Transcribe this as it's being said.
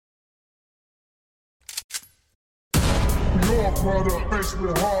York brother, faced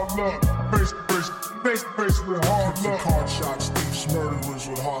with hard luck. Faced with hard Pimps and luck. card shots, thieves, murderers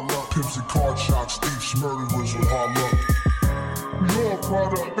with hard luck. Pimps and card shots, thieves, murderers with hard luck. York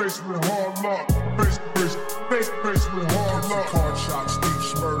brother, faced with hard luck. Faced with hard Pimps and luck. card shots,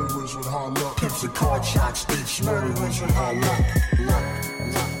 thieves, murderers with hard luck. Pimps and card shots, thieves, murderers with hard luck.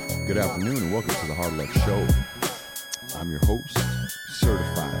 Good afternoon and welcome to the Hard Luck Show. I'm your host,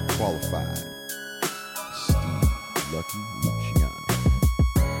 certified, qualified, Steve Lucky Luciano.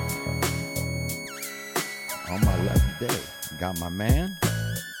 On my left today, got my man,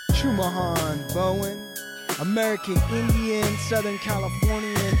 Chumahan Bowen, American Indian, Southern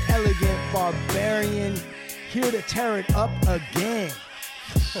Californian, elegant barbarian, here to tear it up again.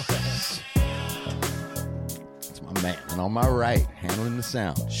 it's my man. And on my right, handling the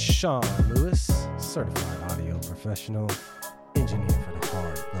sound, Sean Lewis, certified audio professional, engineer for the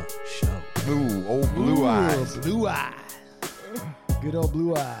Hard Luck Show. Ooh, old blue eyes. Blue eyes. Good old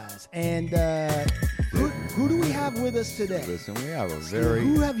blue eyes. And who do we have with us today? Listen, we have a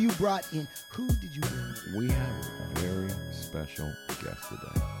Who have you brought in? Who did you bring in? We have a very special guest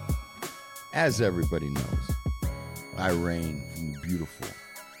today. As everybody knows, I reign from the beautiful,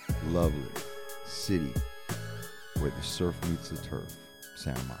 lovely city where the surf meets the turf,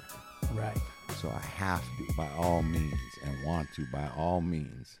 Santa Monica. Right. So I have to, by all means, and want to, by all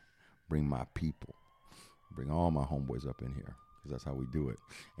means, bring my people, bring all my homeboys up in here, because that's how we do it.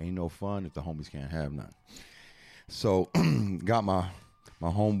 Ain't no fun if the homies can't have none. So got my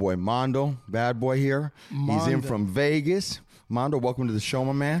homeboy Mando, bad boy here. He's in from Vegas. Mando, welcome to the show,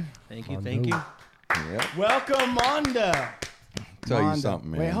 my man. Thank you, thank you. Yep. Welcome, Mondo. Tell Mondo. you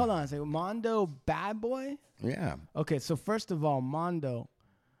something, man. Wait, hold on a second. Mondo, bad boy? Yeah. Okay, so first of all, Mondo,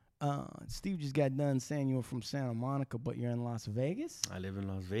 Steve just got done saying you were from Santa Monica, but you're in Las Vegas? I live in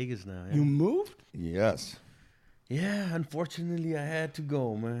Las Vegas now. Yeah. You moved? Yes. Yeah, unfortunately, I had to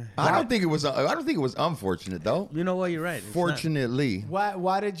go, man. I don't think it was unfortunate though. You know what? You're right. It's Fortunately.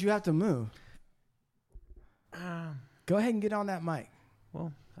 Why did you have to move? not- Go ahead and get on that mic.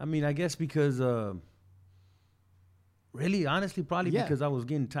 well, I mean, I guess because, really, honestly, probably Yeah. because I was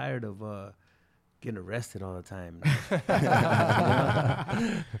getting tired of getting arrested all the time.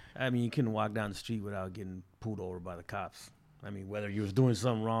 I mean, you couldn't walk down the street without getting pulled over by the cops. I mean, whether you was doing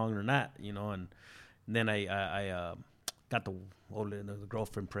something wrong or not, you know. And then I got the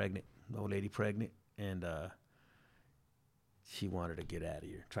girlfriend pregnant, the old lady pregnant, and she wanted to get out of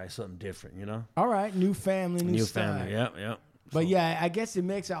here, try something different, you know. All right, new family, new style. family, yep. But yeah, I guess it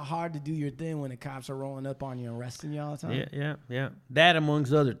makes it hard to do your thing when the cops are rolling up on you and arresting you all the time. Yeah. That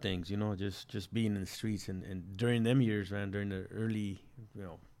amongst other things, you know, just being in the streets and during them years, man, during the early,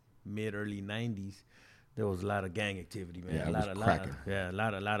 mid-early 90s, there was a lot of gang activity, man. Yeah, a it was cracking. a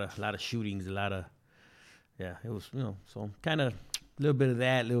lot of shootings, it was, so kind of a little bit of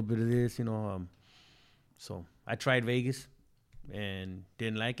that, a little bit of this, so I tried Vegas and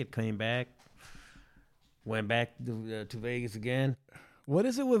didn't like it, came back, went back to Vegas again. What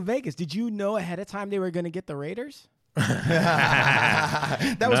is it with Vegas? Did you know ahead of time they were going to get the Raiders?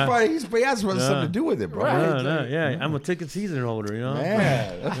 That was probably he has something to do with it, bro. Right. No, yeah, I'm a ticket season holder, you know.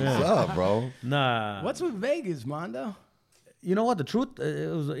 Man, that's what's up, bro. Nah. What's with Vegas, Mondo? You know what? The truth, it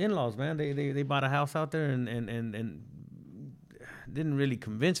was the in-laws, man. They bought a house out there and didn't really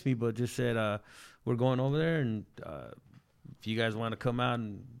convince me, but just said, we're going over there, and if you guys want to come out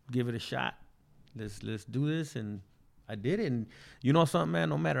and give it a shot, let's do this. And I did it. And you know something, man?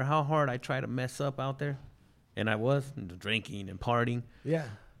 No matter how hard I try to mess up out there, and I was drinking and partying, Yeah.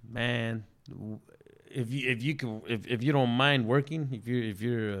 man. If you don't mind working, if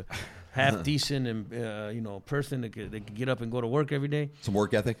you're a half decent and person that could get up and go to work every day, Some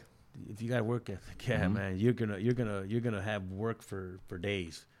work ethic. if you got work ethic, yeah, man, you're gonna have work for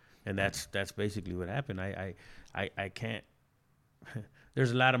days, and that's basically what happened. I can't.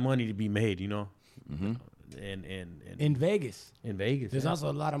 There's a lot of money to be made, you know, and In Vegas. in Vegas. There's yeah. also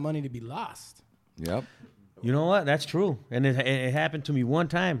a lot of money to be lost. Yep. You know what? That's true, and it happened to me one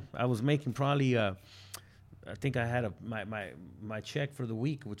time. I was making probably, I think I had my check for the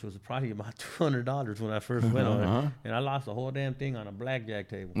week, which was probably about $200 when I first went on it, and I lost the whole damn thing on a blackjack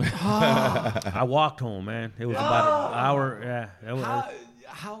table. I walked home, man. It was about an hour. Yeah, that was,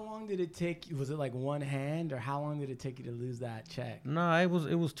 How long did it take you? Was it like one hand, or how long did it take you to lose that check? no, it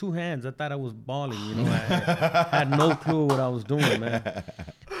was two hands. I thought I was balling. You know, I had no clue what I was doing, man.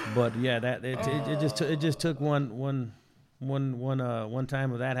 But yeah, it just took one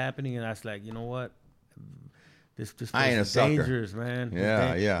time of that happening, and I was like, you know what? This place I ain't a is sucker. dangerous, man.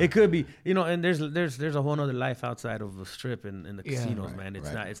 Yeah, yeah. It could be, and there's a whole other life outside of the strip and the Yeah, casinos, right, man.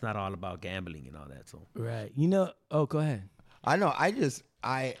 It's right. not all about gambling and all that. So Right. Oh, go ahead. I know.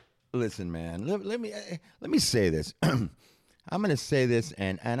 Listen, man. Let me say this. I'm gonna say this,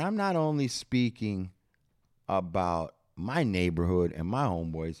 and I'm not only speaking about my neighborhood and my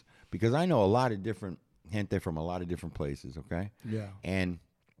homeboys, because I know a lot of different gente from a lot of different places. Okay. Yeah. And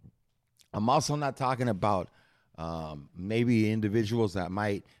I'm also not talking about maybe individuals that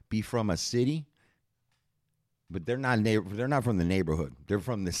might be from a city, but they're not from the neighborhood. They're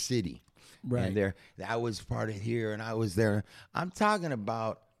from the city. Right. And I was part of here and I was there. I'm talking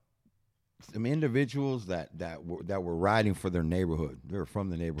about some individuals that were riding for their neighborhood. They were from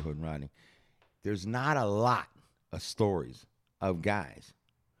the neighborhood and riding. There's not a lot of stories of guys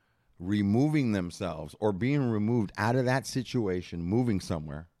removing themselves or being removed out of that situation, moving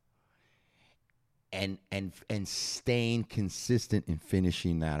somewhere, and staying consistent in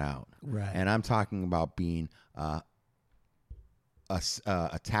finishing that out. Right. And I'm talking about being a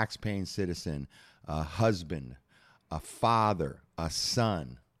tax-paying citizen, a husband, a father, a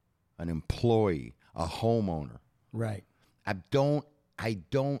son, an employee, a homeowner. Right. I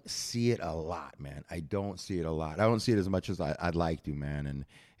don't see it a lot, man. I don't see it a lot. I don't see it as much as I'd like to, man. And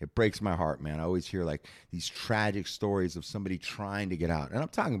it breaks my heart, man. I always hear like these tragic stories of somebody trying to get out. And I'm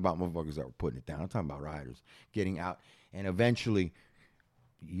talking about motherfuckers that were putting it down. I'm talking about riders getting out and eventually,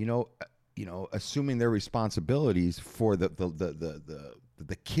 assuming their responsibilities for the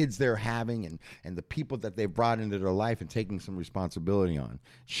kids they're having and the people that they've brought into their life and taking some responsibility on,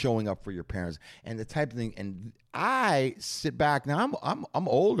 showing up for your parents and the type of thing. And I sit back now. I'm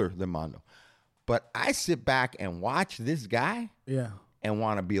older than Mando, but I sit back and watch this guy. Yeah. And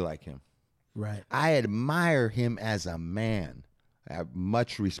want to be like him. Right. I admire him as a man. I have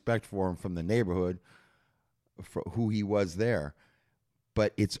much respect for him from the neighborhood, for who he was there.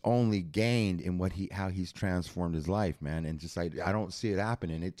 But it's only gained in how he's transformed his life, man. And just I don't see it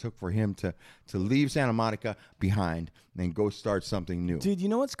happening. It took for him to leave Santa Monica behind and go start something new. Dude, you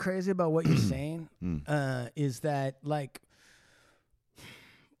know what's crazy about what you're saying? Is that, like,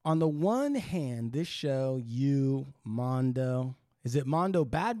 on the one hand, this show, you, Mando, is it Mando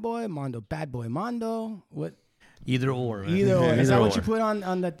Bad Boy, Mando Bad Boy Mando? What? Either or. Man. Either or. Is that what or. you put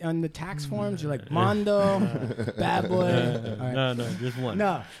on the tax forms? You're like, Mando, Bad Boy. All right. No, just one.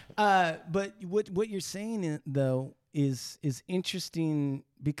 No. But what you're saying, though, is interesting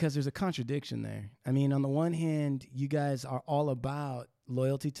because there's a contradiction there. I mean, on the one hand, you guys are all about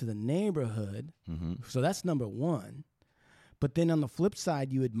loyalty to the neighborhood. Mm-hmm. So that's number one. But then on the flip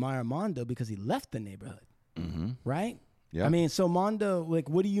side, you admire Mando because he left the neighborhood. Mm-hmm. Right? Yeah. I mean, so Mando, like,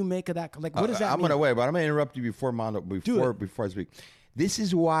 what do you make of that? Like, what does that mean? I'm going to wait, but I'm going to interrupt you before I speak. This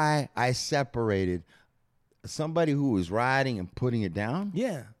is why I separated somebody who was riding and putting it down.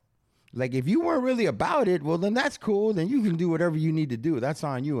 Yeah. Like, if you weren't really about it, well, then that's cool. Then you can do whatever you need to do. That's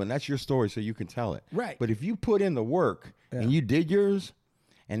on you, and that's your story, so you can tell it. Right. But if you put in the work and you did yours,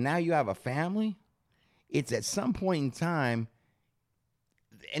 and now you have a family, it's at some point in time,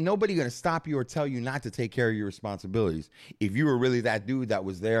 and nobody's going to stop you or tell you not to take care of your responsibilities. If you were really that dude that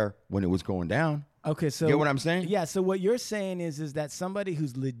was there when it was going down. Okay, so get what I'm saying? Yeah, so what you're saying is that somebody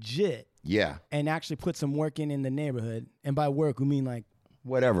who's legit and actually put some work in the neighborhood, and by work we mean like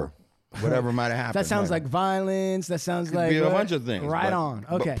whatever might have happened. That sounds like violence. That sounds like a bunch of things. Right on.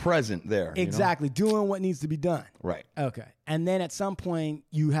 Okay. But present there. Exactly. Doing what needs to be done. Right. Okay. And then at some point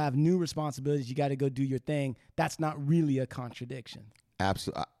you have new responsibilities. You got to go do your thing. That's not really a contradiction.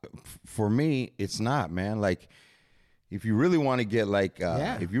 Absolutely. For me, it's not, man. Like, if you really want to get like,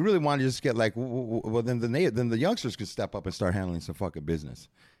 if you really want to just get like, well, then the youngsters could step up and start handling some fucking business.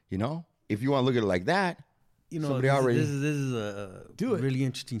 If you want to look at it like that, this is a really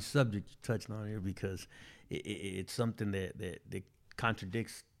interesting subject you touched on here because it's something that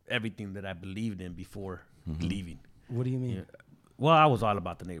contradicts everything that I believed in before leaving. What do you mean? Well, I was all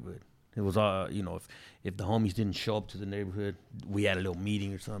about the neighborhood. It was all, if the homies didn't show up to the neighborhood, we had a little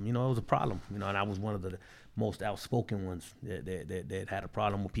meeting or something. It was a problem. And I was one of the most outspoken ones that had a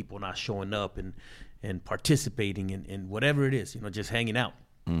problem with people not showing up and participating in whatever it is. Just hanging out.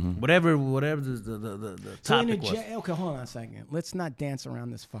 Mm-hmm. Whatever the topic was. Okay, hold on a second. Let's not dance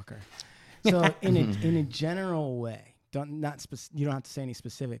around this fucker. So in a general way, you don't have to say any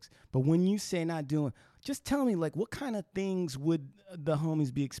specifics. But when you say not doing, just tell me, like, what kind of things would the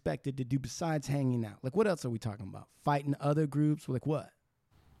homies be expected to do besides hanging out? Like, what else are we talking about? Fighting other groups? Like what?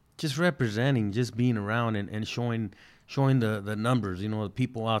 Just representing, just being around and showing the numbers. The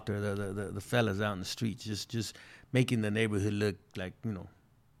people out there, the fellas out in the streets, just making the neighborhood look like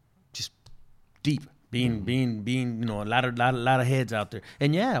just deep. Being a lot of heads out there,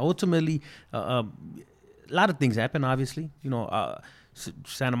 and ultimately a lot of things happen. Obviously,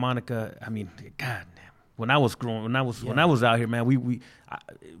 Santa Monica. I mean, God damn, when I was growing, when I was out here, man,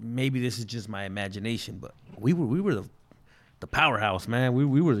 maybe this is just my imagination, but we were the powerhouse, man.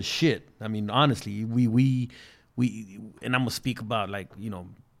 We were the shit. I mean, honestly, we and I'm gonna speak about, like, you know,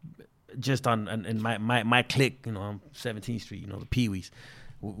 just on my clique, you know, on 17th Street, you know, the Pee-wees.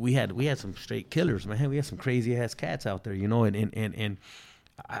 We had some straight killers, man. We had some crazy ass cats out there, you know, and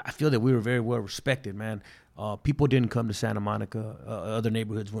I feel that we were very well respected, man. People didn't come to Santa Monica. Other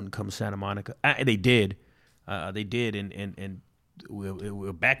neighborhoods wouldn't come to Santa Monica. They did, and it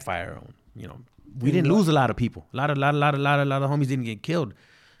would backfire on, you know. We didn't lose a lot of people. A lot of homies didn't get killed.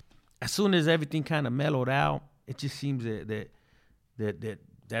 As soon as everything kind of mellowed out, it just seems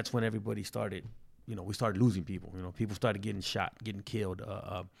that's when everybody started. You know, we started losing people. You know, people started getting shot, getting killed.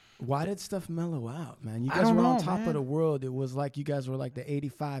 Why did stuff mellow out, man? You I guys don't were on know, top man. of the world. It was like you guys were like the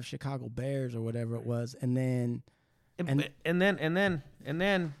 '85 Chicago Bears or whatever it was, and then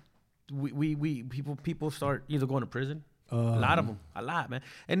we people start either going to prison. A lot of them, man.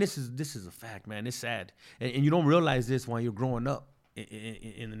 And this is a fact, man. It's sad, and you don't realize this while you're growing up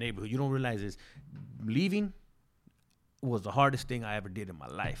in the neighborhood. You don't realize this. Leaving was the hardest thing I ever did in my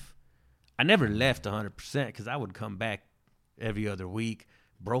life. I never left 100% because I would come back every other week,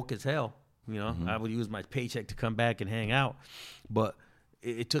 broke as hell. You know, I would use my paycheck to come back and hang out, but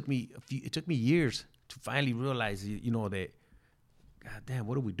it took me years to finally realize, you know, that, God damn,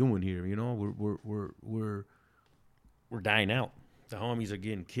 what are we doing here? You know, we're dying out. The homies are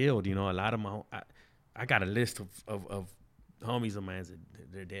getting killed. You know, a lot of I got a list of homies of mine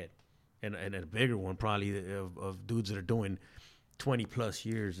that they're dead, and a bigger one probably of dudes that are doing 20 plus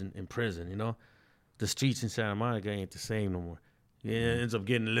years in prison. You know, the streets in Santa Monica ain't the same no more. Yeah, it ends up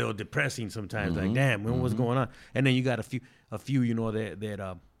getting a little depressing sometimes. Like, damn, what's going on? And then you got a few, you know,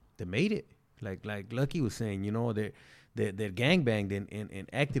 that made it. Like Lucky was saying, you know, that gangbanged and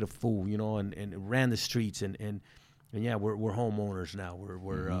acted a fool, you know, and ran the streets and yeah, we're homeowners now.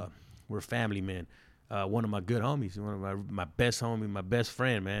 We're family men. One of my good homies, one of my best homie, my best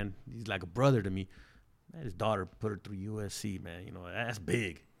friend, man. He's like a brother to me. Man, his daughter put her through USC, man. You know, that's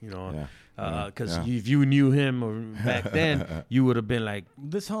big. You know, because if you knew him back then, you would have been like,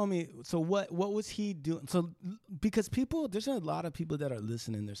 this homie. So what was he doing? So because there's a lot of people that are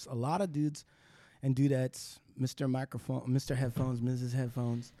listening. There's a lot of dudes and dudettes, Mr. Microphone, Mr. Headphones, Mrs.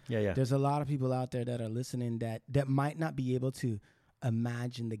 Headphones. Yeah. There's a lot of people out there that are listening that might not be able to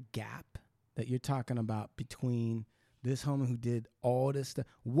imagine the gap that you're talking about between this homie who did all this stuff.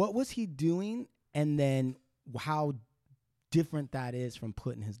 What was he doing? And then how different that is from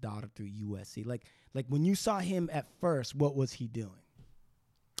putting his daughter through USC. Like when you saw him at first, what was he doing?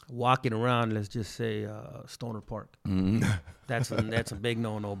 Walking around, let's just say Stoner Park. That's a big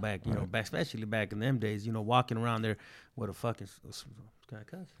no back, you know, especially back in them days. You know, walking around there with a fucking fucking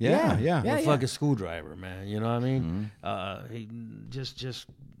screwdriver, man. You know what I mean? He just.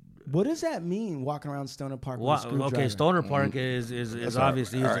 What does that mean, walking around Stoner Park with a screwdriver? Okay, Stoner Park is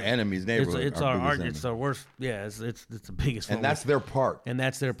obviously our enemy's neighborhood. It's biggest our worst. Yeah, it's the biggest one. And that's their park.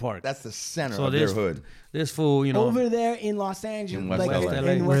 That's their park. That's the center of their hood. This fool, you know, over there in Los Angeles, in West LA.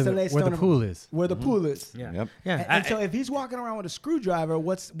 in West LA, where the pool is. Where the pool is. Yeah. Yep. Yeah. And so if he's walking around with a screwdriver,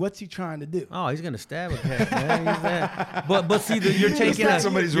 what's he trying to do? Oh, he's gonna stab a cat, man. But see, you're taking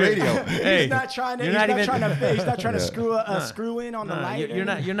somebody's radio. Hey, he's not trying to screw a screw in on the light. You're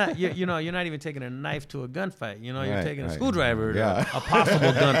not even taking a knife to a gunfight. You know, you're taking a right. screwdriver to a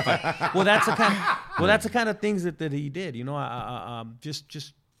possible gunfight. Well, that's the kind of things that he did. You know,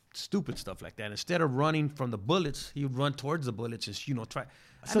 just stupid stuff like that. Instead of running from the bullets, he would run towards the bullets and, you know, try.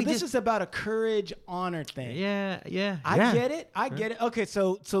 So this is about a courage, honor thing. Yeah. I get it. Okay,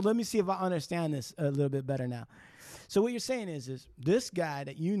 so let me see if I understand this a little bit better now. So what you're saying is this guy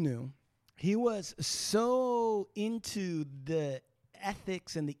that you knew, he was so into the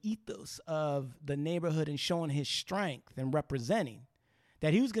ethics and the ethos of the neighborhood and showing his strength and representing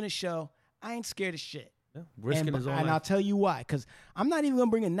that he was going to show, I ain't scared of shit. Yeah, risking his own and life. I'll tell you why, because I'm not even going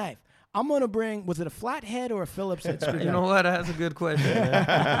to bring a knife. I'm going to bring, was it a flathead or a Phillips head screwdriver? You know what? That's a good question.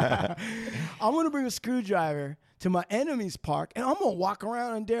 I'm going to bring a screwdriver to my enemy's park, and I'm going to walk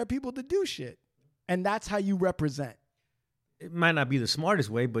around and dare people to do shit. And that's how you represent. It might not be the smartest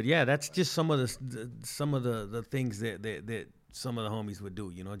way, but yeah, that's just some of the things that some of the homies would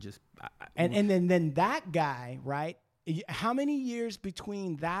do. You know, just and then that guy, right? How many years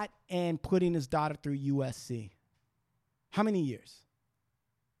between that and putting his daughter through USC? How many years?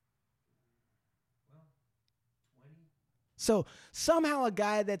 Well, 20. So somehow a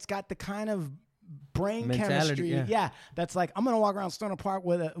guy that's got the kind of brain mentality, chemistry, that's like, I'm going to walk around Stoner Park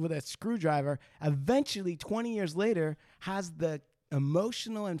with a screwdriver, eventually 20 years later has the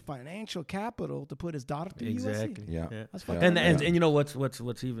emotional and financial capital to put his daughter through Exactly. USC. Yeah. That's fucking And amazing. and you know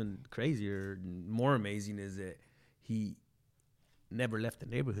what's even crazier, and more amazing is that he never left the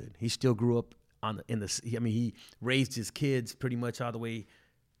neighborhood. He still grew up he raised his kids pretty much all the way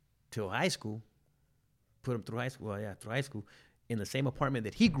till high school. Put them through high school. Well, yeah, through high school in the same apartment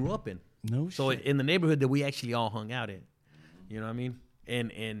that he grew up in. No So shit. in the neighborhood that we actually all hung out in. You know what I mean?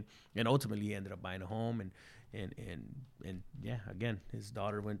 And ultimately he ended up buying a home and yeah, again, his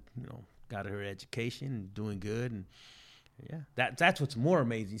daughter went, got her education and doing good, and yeah, that's what's more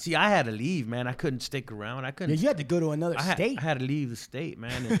amazing. See, I had to leave, man. I couldn't stick around. I couldn't. Yeah, you had to go to another state. I had to leave the state,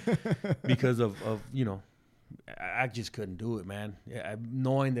 man, because of I just couldn't do it, man.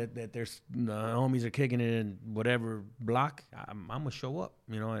 Knowing that there's homies are kicking it in whatever block, I'm gonna show up.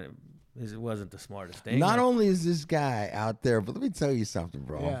 It wasn't the smartest thing. Not only is this guy out there, but let me tell you something,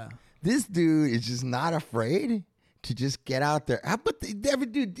 bro. Yeah. This dude is just not afraid to just get out there.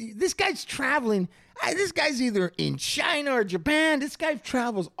 Dude, this guy's traveling. This guy's either in China or Japan. This guy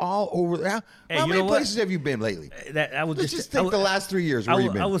travels all over. How many places have you been lately? Let's just take the last 3 years. Where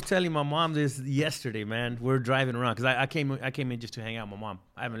you been? I was telling my mom this yesterday, man. We're driving around because I came in just to hang out with my mom.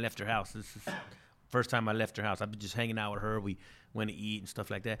 I haven't left her house. This is the first time I left her house. I've been just hanging out with her. We went to eat and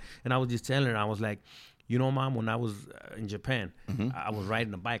stuff like that. And I was just telling her, I was like, Mom, when I was in Japan, I was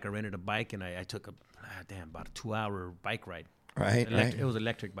riding a bike. I rented a bike, and I took about a 2-hour bike ride. Right. It was an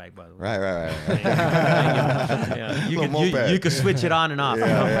electric bike, by the way. Right. Yeah, you could switch it on and off.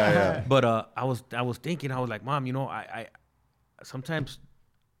 Yeah. But I was thinking, I was like, Mom, I sometimes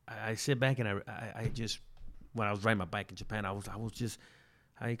I sit back and I just, when I was riding my bike in Japan, I was just,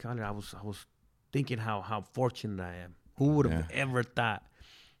 how you call it? I was thinking how fortunate I am. Who would have ever thought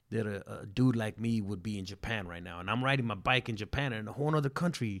that a dude like me would be in Japan right now? And I'm riding my bike in Japan in a whole other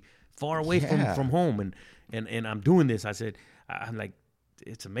country, far away from home, and I'm doing this. I said, I'm like,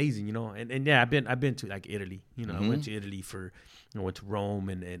 it's amazing, And yeah, I've been to like Italy, I went to Italy for, went to Rome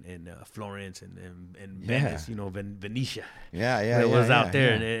and Florence and Venice, Venetia. Yeah. It was out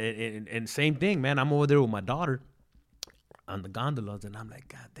there, and same thing, man. I'm over there with my daughter on the gondolas, and I'm like,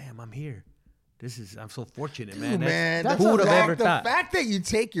 God damn, I'm here. I'm so fortunate, Dude, man. That's who would have ever thought? The fact that you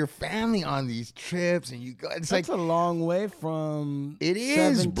take your family on these trips and you go, That's a long way from. It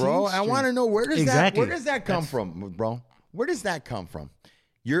is, bro. I want to know where does that come from, bro? Where does that come from?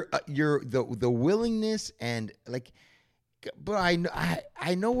 The willingness and like, but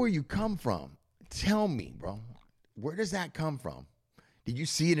I know where you come from. Tell me, bro. Where does that come from? Did you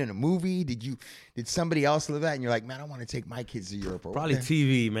see it in a movie? Did somebody else live that? And you're like, man, I want to take my kids to Europe. Probably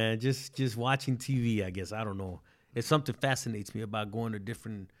TV, man. Just watching TV, I guess. I don't know. It's something fascinates me about going to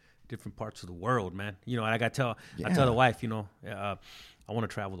different parts of the world, man. Like I tell the wife, I want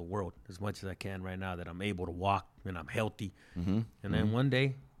to travel the world as much as I can right now that I'm able to walk and I'm healthy. And then one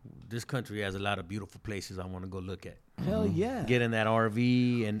day, this country has a lot of beautiful places I want to go look at. Hell yeah. Get in that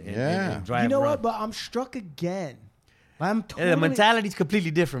RV and drive. You know around. what? But I'm struck again. The mentality's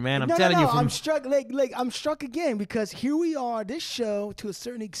completely different, man. I'm telling you. I'm struck. Like I'm struck again because here we are. This show, to a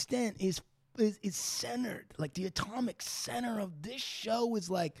certain extent, is centered. Like the atomic center of this show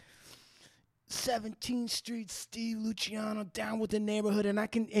is like 17th Street, Steve Luciano, down with the neighborhood, and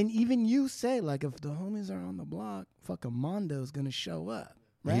even you say like, if the homies are on the block, fucking Mando's gonna show up.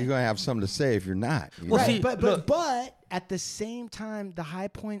 Right? You're gonna have something to say if you're not. Right, but at the same time, the high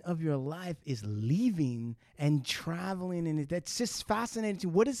point of your life is leaving and traveling, and that's just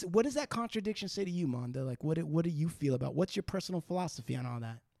fascinating. What does that contradiction say to you, Mando? Like, what do you feel about? What's your personal philosophy on all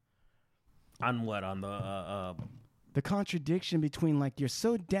that? On what? On the contradiction between like you're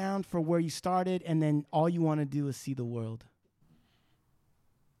so down for where you started, and then all you want to do is see the world.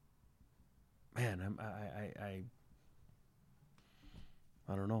 Man,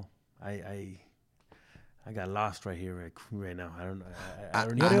 I don't know. I got lost right here, right now. I don't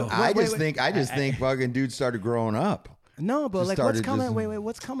know. I just think fucking dude started growing up. No, but like what's coming?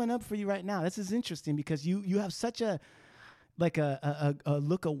 What's coming up for you right now? This is interesting because you have such a look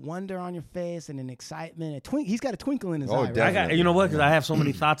of wonder on your face and an excitement. He's got a twinkle in his eye. Definitely. You know what? Because I have so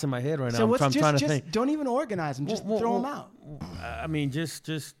many thoughts in my head right now. So I'm trying to think. Don't even organize them. Just throw them out. I mean,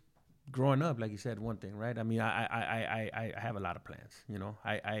 just growing up, like you said, one thing, right? I mean, I have a lot of plans.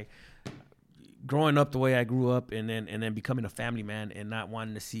 I growing up the way I grew up, and then becoming a family man, and not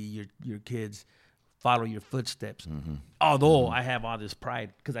wanting to see your kids follow your footsteps. Although I have all this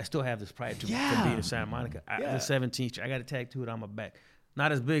pride, because I still have this pride from being in Santa Monica. The 17th Street, I got a tattoo on my back.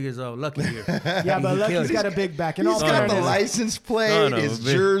 Not as big as Lucky here. Yeah, but Lucky's got a big back. And He's got the license plate, his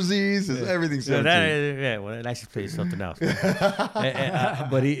jerseys, his everything. Well, that license plate is something else.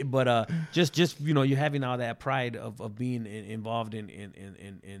 But just you having all that pride of being involved in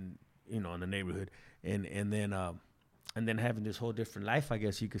in the neighborhood, and then having this whole different life, I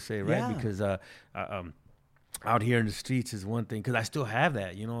guess you could say, right? Yeah. Because out here in the streets is one thing, because I still have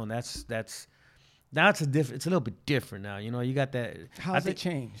that, and that's now it's a little bit different now. You got that. How's it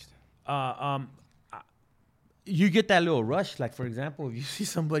changed? You get that little rush. Like, for example, if you see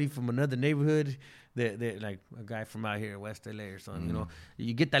somebody from another neighborhood, they're like a guy from out here in West LA or something,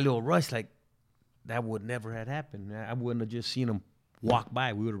 you get that little rush. Like, that would never have happened. I wouldn't have just seen them walk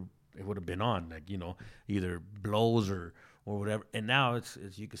by. It would have been on, like, either blows or whatever. And now it's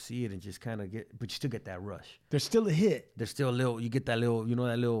you can see it and just kind of but you still get that rush. There's still a hit. There's still a little. You get that little.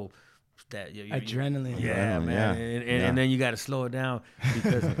 That little. Adrenaline. Yeah, man. And then you got to slow it down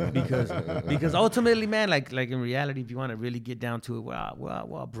because ultimately, man, like in reality, if you want to really get down to it, we're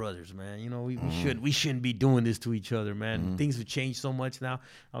all brothers, man. We shouldn't be doing this to each other, man. Things have changed so much now.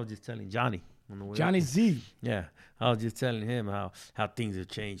 I was just telling Johnny Z. Yeah, I was just telling him how things have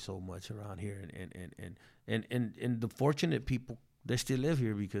changed so much around here, and the fortunate people, they still live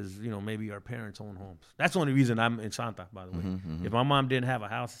here because, maybe our parents own homes. That's the only reason I'm in Santa, by the way. If my mom didn't have a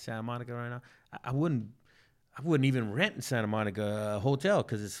house in Santa Monica right now, I wouldn't even rent in Santa Monica a hotel,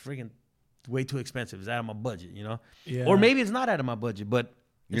 because it's freaking way too expensive. It's out of my budget, Yeah. Or maybe it's not out of my budget, but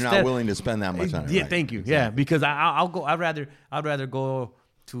you're not willing to spend that much on it. Yeah, right? thank you. Exactly. Yeah, because I'll go. I'd rather go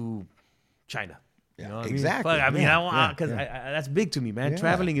to China. Yeah, exactly. I mean, because that's big to me, man. Yeah,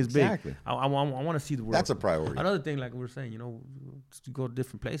 Traveling is big. Exactly. I want to see the world. That's a priority. Another thing, like we were saying, you go to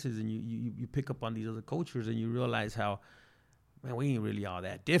different places and you pick up on these other cultures and you realize how, man, we ain't really all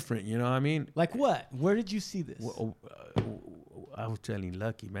that different. You know what I mean? Like what? Where did you see this? I was telling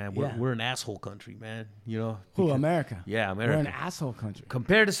Lucky, man, we're an asshole country, man. Who? America? Yeah, America. We're an asshole country.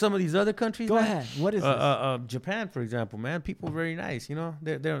 Compared to some of these other countries, Go man, ahead. What is this? Japan, for example, man, people are very nice.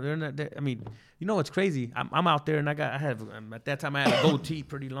 They're not. I mean, what's crazy? I'm out there and at that time I had a goatee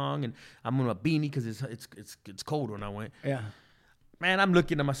pretty long, and I'm in a beanie because it's cold when I went. Yeah. Man, I'm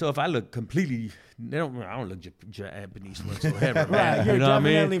looking at myself. I look completely. I don't look Japanese whatsoever. Right, you're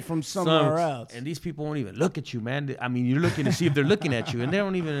definitely from somewhere else. And these people won't even look at you, man. I mean, you're looking to see if they're looking at you, and they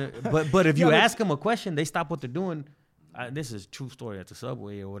don't even. But if you ask them a question, they stop what they're doing. This is a true story at the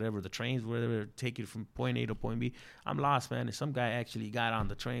subway or whatever, the trains, wherever take you from point A to point B. I'm lost, man. And some guy actually got on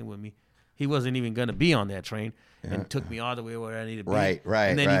the train with me. He wasn't even going to be on that train and took me all the way where I needed to be. Right.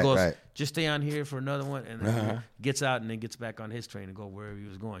 And then he goes, just stay on here for another one. And then gets out and then gets back on his train and go wherever he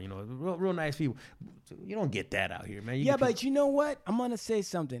was going. Real nice people. You don't get that out here, man. But you know what? I'm going to say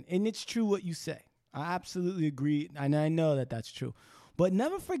something. And it's true what you say. I absolutely agree. And I know that that's true. But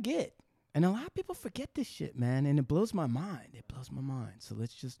never forget. And a lot of people forget this shit, man. And it blows my mind. So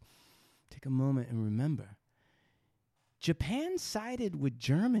let's just take a moment and remember. Japan sided with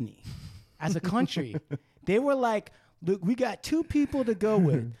Germany. As a country, they were like, look, we got two people to go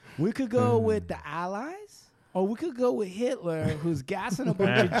with. We could go with the Allies, or we could go with Hitler, who's gassing a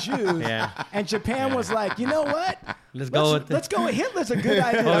bunch of Jews. Yeah. And Japan was like, you know what? Let's go with Hitler's a good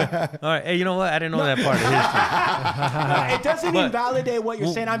idea. All right. Hey, you know what? I didn't know that part of history. It doesn't invalidate what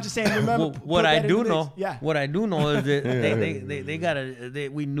you're saying. I'm just saying, remember. What I do know is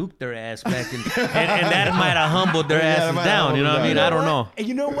that we nuked their ass back, and that might have humbled their asses down. You know what I mean? I don't know. And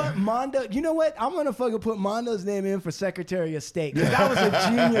you know what, Mando? You know what? I'm gonna fucking put Mondo's name in for Secretary of State, because that was a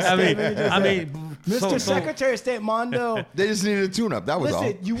genius statement. Mr. Secretary of State, Mondo. They just needed a tune-up. That was all.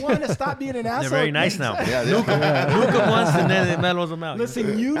 Listen, you want to stop being an asshole? They're very nice now. Yeah. Nuke them once and then it mellows them out.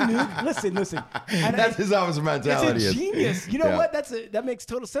 Listen, you nuke. Listen. And that's his mentality. It's a genius. You know what? That makes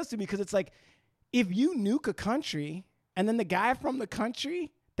total sense to me, because it's like, if you nuke a country and then the guy from the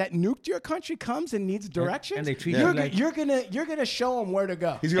country that nuked your country comes and needs directions, and they treat you're gonna show him where to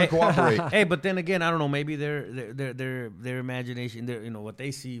go. He's gonna cooperate. Hey, but then again, I don't know. Maybe their imagination, what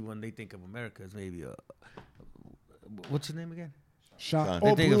they see when they think of America is maybe what's his name again? Sean.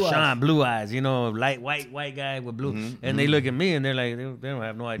 They think of Sean, blue eyes, light white guy with blue, and they look at me and they're like, they don't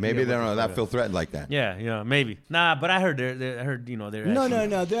have no idea. Maybe they don't feel threatened like that. Yeah, maybe. Nah, but I heard they're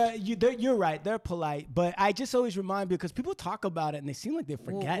No. You're right. They're polite, but I just always remind, because people talk about it and they seem like they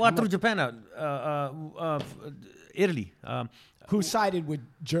forget. Well, through Japan out, Italy. Who sided with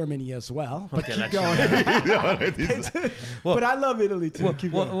Germany as well? But okay, keep going. But I love Italy too.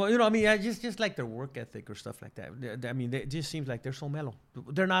 Well, I mean, I just like their work ethic or stuff like that. I mean, it just seems like they're so mellow.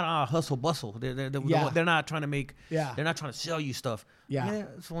 They're not hustle bustle. They're not trying to make. Yeah. They're not trying to sell you stuff. Yeah. Man,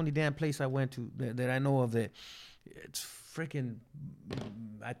 it's the only damn place I went to that I know of that it's freaking,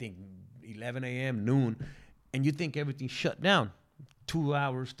 I think 11 a.m., noon, and you think everything's shut down. 2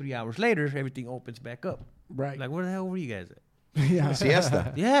 hours, 3 hours later, everything opens back up. Right. Like, where the hell were you guys at? Yeah.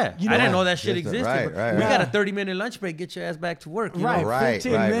 Siesta. Yeah, You know I didn't what? know that shit Siesta, existed. right, but right, we right. got a 30-minute lunch break. Get your ass back to work. You Right, know? Right,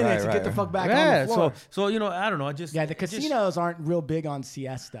 15 right, minutes right, to get the right. fuck back on Yeah. the floor. So you know, I don't know. I just Yeah, the it just- casinos aren't real big on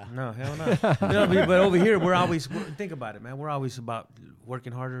siesta. No, hell no. But over here, think about it, man. We're always about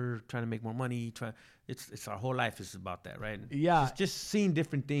working harder, trying to make more money. It's our whole life is about that, right? Yeah. Just seeing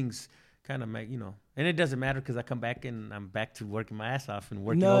different things kind of make, and it doesn't matter because I come back and I'm back to working my ass off and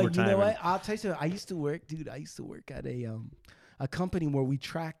working No, overtime. you know what? and- I'll tell you something. I used to work at a company where we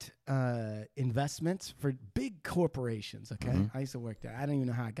tracked investments for big corporations. Okay, I used to work there. I don't even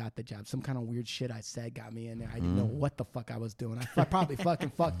know how I got the job. Some kind of weird shit I said got me in there. I didn't know what the fuck I was doing. I probably fucking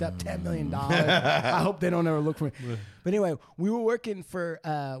fucked up $10 million. I hope they don't ever look for me. But anyway, we were working for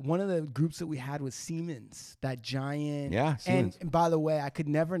one of the groups that we had was Siemens, that giant. Yeah, Siemens. And by the way, I could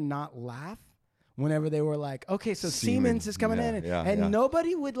never not laugh whenever they were like, okay, so Siemens is coming in, and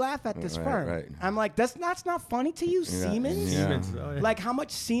nobody would laugh at this firm. Right. I'm like, that's not funny to you, Siemens? Yeah. Siemens, oh, yeah. Like, how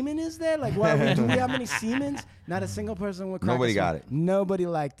much semen is there? Like, do we have many Siemens? Not a single person would crack Nobody a got Siemens. it. Nobody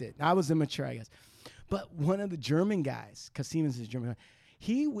liked it. I was immature, I guess. But one of the German guys, because Siemens is German,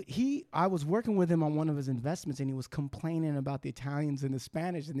 I was working with him on one of his investments, and he was complaining about the Italians and the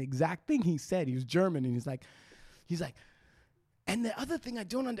Spanish, and the exact thing he said, he was German, and he's like, and the other thing I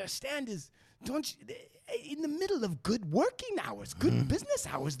don't understand is, in the middle of good working hours, good business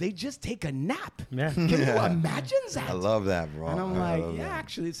hours, they just take a nap. Yeah. Can you imagine that? I love that, bro. And I'm I like, love yeah, that.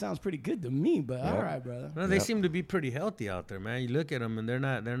 actually, it sounds pretty good to me, but all right, brother. No, they seem to be pretty healthy out there, man. You look at them and they're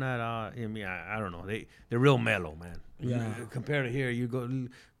not. I mean, I don't know. They're real mellow, man. Yeah. Compared to here, you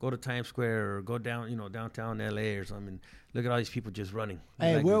go to Times Square or go down, downtown LA or something. Look at all these people just running.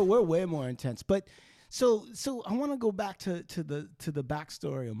 Hey, Like, we're way more intense. But so I want to go back to the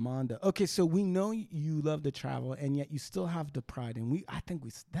backstory of Mando. Okay, so we know you love to travel, and yet you still have the pride. And I think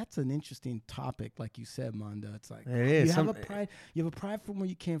that's an interesting topic, like you said, Mando. It's like It is. you have a pride. You have a pride from where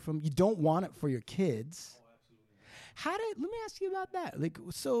you came from. You don't want it for your kids. Let me ask you about that. Like,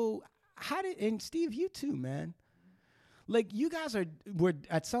 so and Steve, you too, man. Like, you guys were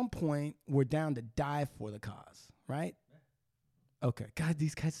at some point we're down to die for the cause, right? Okay. God,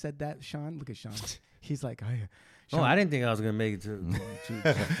 these guys said that, Sean. Look at Sean. He's like, oh, yeah. Oh, Sean, I didn't think I was gonna make it to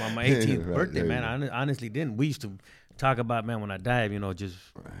on my 18th Right, birthday, there man. you I honestly didn't. We used to talk about, man, when I die, just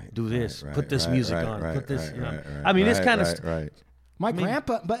do this, right, put this right, music right, on, right, put this. right, You know. right, right, I mean, it's right, kind of. right. my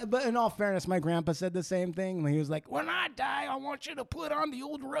grandpa, but in all fairness, my grandpa said the same thing. He was like, when I die, I want you to put on the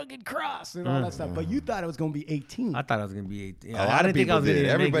old rugged cross and all that stuff. But you thought it was going to be 18. I thought I was gonna be 18. A lot I of didn't think I people was gonna did.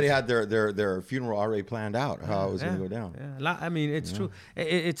 make Everybody it. had their funeral already planned out, how it was going to go down. Yeah, I mean, it's true.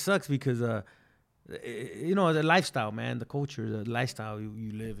 It sucks because, the lifestyle, man, the culture, the lifestyle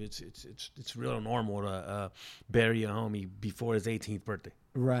you live, it's real normal to bury a homie before his 18th birthday.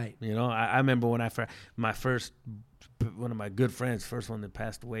 Right. I remember when one of my good friends, first one that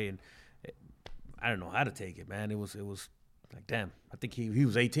passed away, and I don't know how to take it, man. It was like, damn, I think he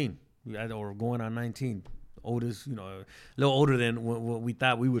was 18 or going on 19. Oldest, a little older than what we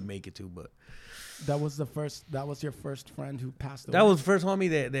thought we would make it to, but. That was your first friend who passed away? That was the first homie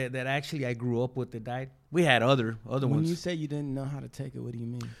that actually I grew up with that died. We had other When ones. you say you didn't know how to take it, what do you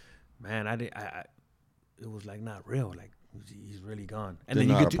mean? Man, it was like not real. Like he's really gone. And Didn't then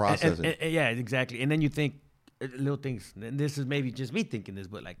know you how get to process it. yeah, exactly. And then you think little things. And this is maybe just me thinking this,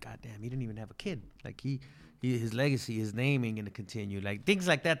 but like, goddamn, he didn't even have a kid. Like his legacy, his naming, going to continue. Like things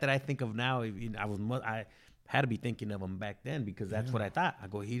like that I think of now. I had to be thinking of him back then because that's what I thought. I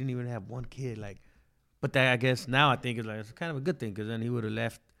go, he didn't even have one kid. Like. But I guess now I think it's kind of a good thing because then he would have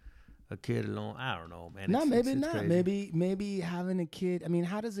left a kid alone. I don't know, man. No, maybe it's not. crazy. Maybe having a kid. I mean,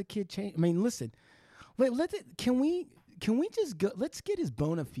 how does a kid change? I mean, listen. Wait, can we just go? Let's get his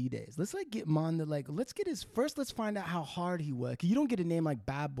bona fides. Let's get Mando. Let's get his first. Let's find out how hard he worked. You don't get a name like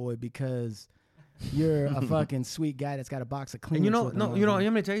Bad Boy because you're a fucking sweet guy that's got a box of clean. And I'm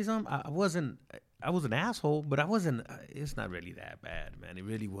gonna tell you something. I was an asshole, but I wasn't. It's not really that bad, man. It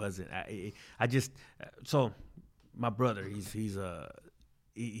really wasn't. I just so my brother. He's they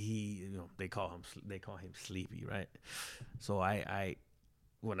call him Sleepy, right? So I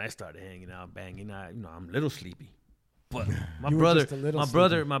when I started hanging out, banging, I'm a little sleepy. But my brother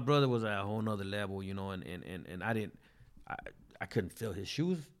was at a whole nother level, and I couldn't fill his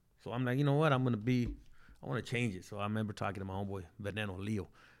shoes. So I'm like, you know what? I want to change it. So I remember talking to my homeboy, Veneno Leo.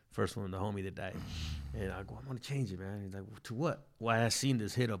 First one, the homie that died. And I go, I want to change it, man. He's like, to what? Well, I seen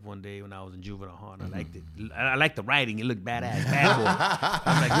this hit up one day when I was in juvenile hall, and I liked it. I liked the writing. It looked badass. Bad Boy. I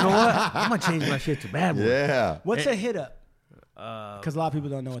was like, you know what? I'm going to change my shit to Bad Boy. Yeah. What's a hit up? Because a lot of people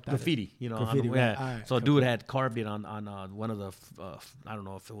don't know what that graffiti, is. you know. Graffiti, on the, right. All right, So a okay. dude had carved it on one of the, I don't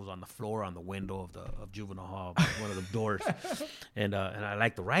know if it was on the floor, on the window of Juvenile Hall, one of the doors. And I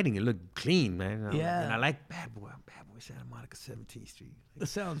liked the writing. It looked clean, man. Yeah. And I like Bad Boy, Santa Monica, 17th Street. That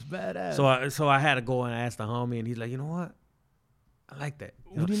sounds badass. So I had to go and ask the homie, and he's like, you know what? I like that.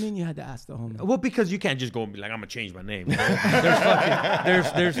 You know? What do you mean you had to ask the homie? Well, because you can't just go and be like, I'm gonna change my name. You know?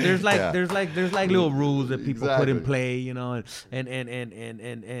 There's like little rules that people put in play, you know, and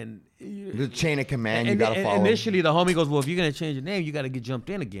The chain of command you gotta follow. Initially, the homie goes, well, if you're gonna change your name, you gotta get jumped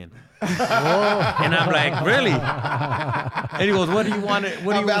in again. And I'm like, really? And he goes, what do you want?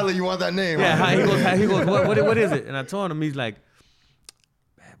 How badly you want that name? Yeah. He goes, what is it? And I told him, he's like,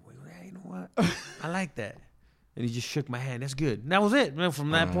 bad boy, you know what? I like that. And he just shook my hand. That's good. And that was it. Man,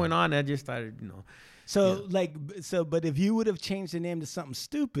 from that point on, I just started, you know. So but if you would have changed the name to something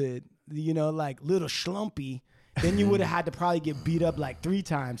stupid, you know, like Little Schlumpy, then you would have had to probably get beat up like 3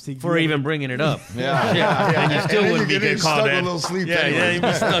 times for even bringing it up. Yeah. And you still then wouldn't you be getting called stuck that. with a little sleep Yeah, anyway. you'd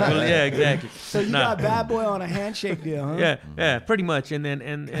be stuck with, yeah, exactly. So you got Bad Boy on a handshake deal, huh? Yeah, pretty much. And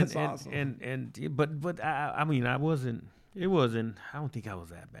then That's awesome. But I mean, I wasn't. It wasn't. I don't think I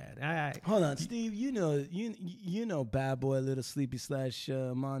was that bad. Hold on, Steve. You know, Bad Boy, Little Sleepy /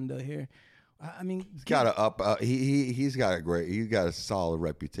 Mando here. I mean, He's got he's got a solid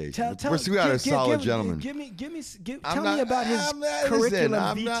reputation. tell we got a solid gentleman. Tell me about his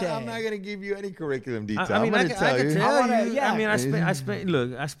curriculum vitae. I'm not gonna give you any curriculum detail. I mean, I'm I gonna tell can you. tell you. yeah. I mean,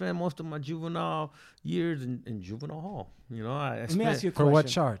 I spent most of my juvenile years in juvenile hall. You know, Let me ask you a For question. what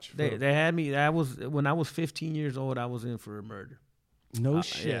charge? They had me. When I was 15 years old, I was in for a murder. No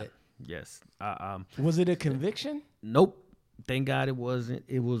shit. Yeah. Yes. Was it a conviction? Nope. Thank God it wasn't.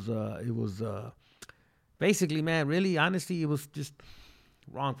 It was basically, man, really, honestly, it was just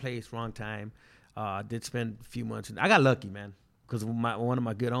wrong place, wrong time. Did spend a few months. I got lucky, man, because one of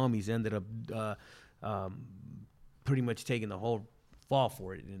my good homies ended up pretty much taking the whole fall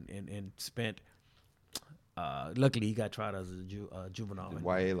for it and spent. Luckily, he got tried as a juvenile.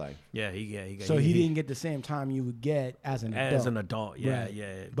 YA life. Yeah, he got. So he didn't get the same time you would get as an adult. As an adult, yeah, Right.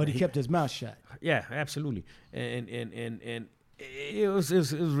 yeah. But he kept his mouth shut. Yeah, absolutely. And it was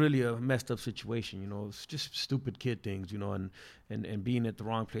really a messed up situation, you know. It's just stupid kid things, you know, and being at the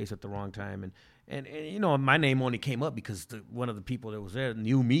wrong place at the wrong time, and you know, my name only came up because one of the people that was there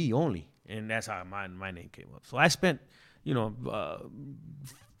knew me only, and that's how my name came up. So I spent, you know,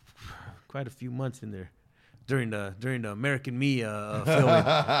 quite a few months in there. During the American Me filming,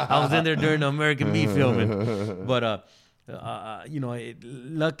 I was in there during the American Me filming, but you know,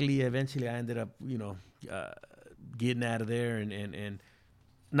 luckily, eventually, I ended up, you know, getting out of there and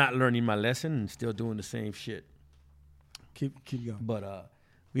not learning my lesson and still doing the same shit. Keep going. But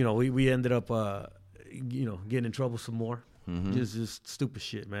you know, we ended up, you know, getting in trouble some more. Just stupid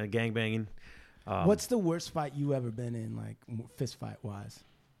shit, man. Gang banging. What's the worst fight you ever been in, like fist fight wise?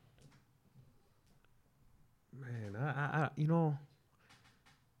 Man, I you know,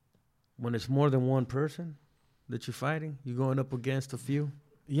 when it's more than one person that you're fighting, you're going up against a few.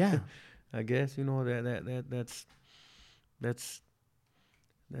 Yeah. I guess, you know, that's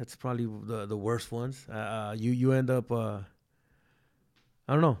probably the worst ones. You end up I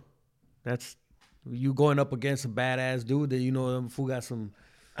don't know. That's you going up against a badass dude that you know who got some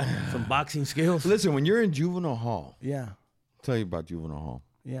boxing skills. Listen, when you're in juvenile hall, Yeah. I'll tell you about juvenile hall.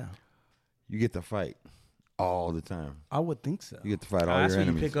 Yeah. You get to fight all the time. I would think so. You get to fight all That's your where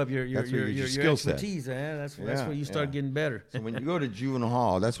enemies. you pick up your That's where you get your skill set. expertise, man. That's Yeah, where you start yeah. getting better. So when you go to juvenile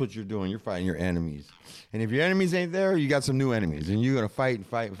hall, that's what you're doing. You're fighting your enemies. And if your enemies ain't there, you got some new enemies. And you're going to fight and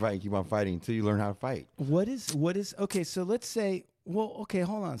fight and fight and keep on fighting until you learn how to fight. What is okay, so let's say, well, okay,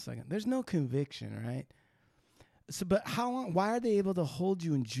 hold on a second. There's no conviction, right? So but how long why are they able to hold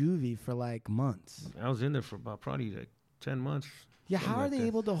you in juvie for like months? I was in there for about probably like 10 months. Yeah, how are they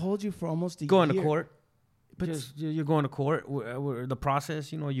able to hold you for almost a Going year? to court. But Just you're going to court. Where the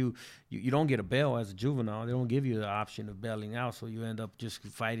process, you know, you don't get a bail as a juvenile. They don't give you the option of bailing out, so you end up just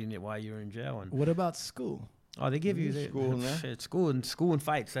fighting it while you're in jail. And what about school? they give you school in there? shit, school and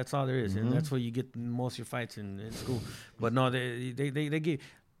fights. That's all there is, and that's where you get most of your fights in school. But no, they give.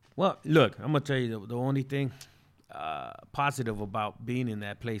 Well, look, I'm gonna tell you the only thing positive about being in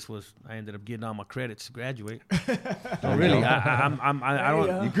that place was I ended up getting all my credits to graduate. So really, I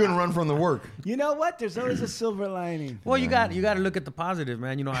don't. You couldn't run from the work. You know what? There's always a silver lining. Well, you got to look at the positive,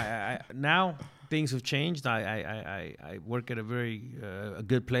 man. You know, I now things have changed. I work at a very a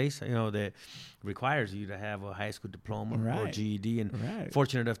good place, you know, that requires you to have a high school diploma or Right. GED, and Right.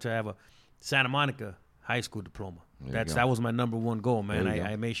 fortunate enough to have a Santa Monica high school diploma. There you go. That was my number one goal, man. There you go.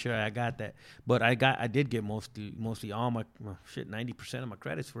 I made sure I got that. But I did get mostly all my 90% of my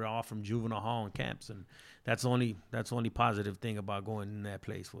credits were all from juvenile hall and camps, and that's the only positive thing about going in that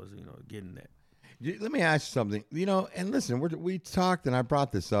place was getting that. Let me ask you something. And listen, we talked, and I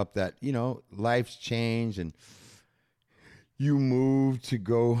brought this up that life's changed, and you moved to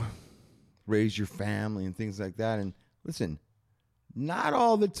go raise your family and things like that. And listen, not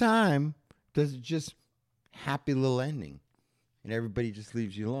all the time does it just happy little ending, and everybody just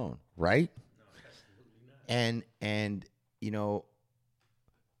leaves you alone, right? No, absolutely not. And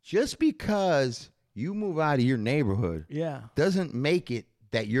just because you move out of your neighborhood, doesn't make it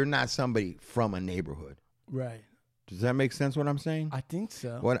that you're not somebody from a neighborhood. Right. Does that make sense? What I'm saying? I think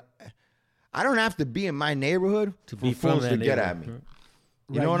so. I don't have to be in my neighborhood To for be from fools that to get at me. neighborhood.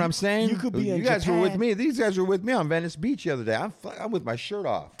 You know what I'm saying? You could be in You guys were with Japan. me. These guys were with me on Venice Beach the other day. I'm with my shirt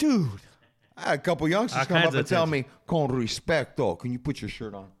off. Dude. I had a couple youngsters All come up kinds and of tell attention. me, "Con respecto, can you put your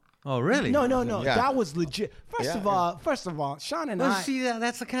shirt on?" Oh, really? No. Yeah. That was legit. First of all, Sean and Well, I. see,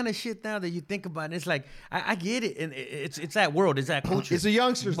 that's the kind of shit now that you think about. And it's like I get it, and it's that world, it's that culture. It's the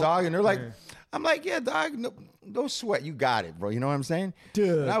youngsters, dog, and they're like, I'm like, yeah, dog, no sweat, you got it, bro. You know what I'm saying?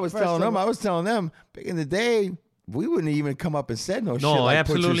 Dude, And I was first telling of them, back in the day, we wouldn't even come up and said no shit No, like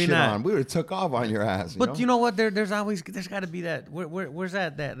put absolutely your shit not. on. We would have took off on your ass. But you know what? There's got to be that. Where's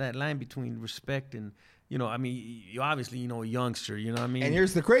that line between respect and I mean, you obviously a youngster. You know what I mean? And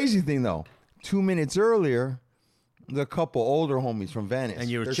here's the crazy thing, though. 2 minutes earlier, the couple older homies from Venice, And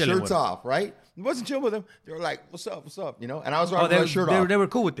you were their chilling shirts with them. off, right? I wasn't chilling with them. They were like, "What's up? What's up?" And I was rocking my shirt off. They were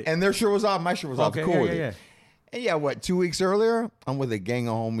cool with it. And their shirt was off. My shirt was off. Okay, Cool yeah, with yeah, it. And what? 2 weeks earlier, I'm with a gang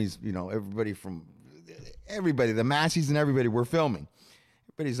of homies. Everybody, the Massies and everybody. We're filming.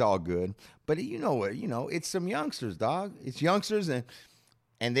 Everybody's all good. But you know what? It's some youngsters, dog. It's youngsters, and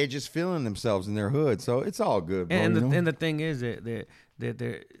they're just feeling themselves in their hood. So it's all good, bro. And the thing is that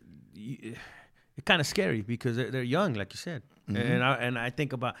they're it's kind of scary because they're young, like you said. Mm-hmm. And I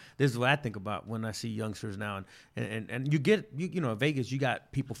think about this is what I think about when I see youngsters now, and you get in Vegas, you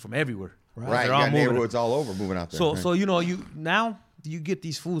got people from everywhere. Right, you They're all got moving. neighborhoods all over moving out there. So right. so you now you get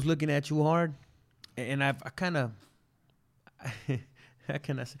these fools looking at you hard, and I kind of how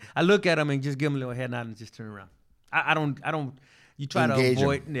can I say? I look at them and just give them a little head nod and just turn around. I don't. You try Engage to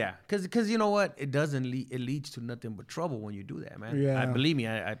avoid, 'em. yeah, because you know what? It doesn't. It leads to nothing but trouble when you do that, man. Yeah. Believe me,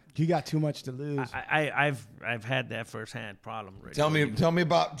 I You got too much to lose. I've had that firsthand problem. Right Tell me,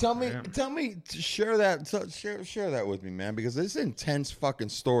 share that with me, man, because it's an intense fucking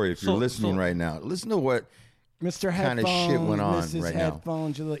story. If you're listening right now, listen to what Mr. kind of Headphones, shit went on Mrs. right now.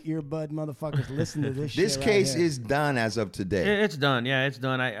 Headphones, your little earbud motherfuckers, listen to this shit. This right case here. is done as of today. It's done. Yeah, it's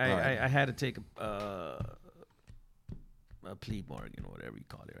done. right. I had to take a plea bargain or whatever you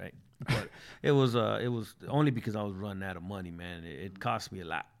call it, right? But it was only because I was running out of money, man. It cost me a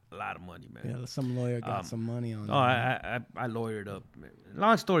lot of money, man. Yeah, some lawyer got some money on Oh, that. I lawyered up. Man.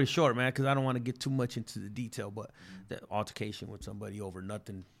 Long story short, man, because I don't want to get too much into the detail, but the altercation with somebody over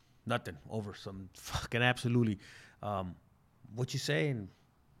nothing over some fucking absolutely, what you saying,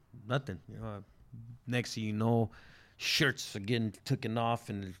 nothing. Next thing you know, shirts are getting taken off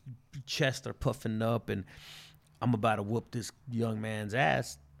and chests are puffing up, and I'm about to whoop this young man's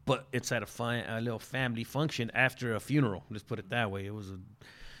ass. But it's at a little family function after a funeral. Let's put it that way. It was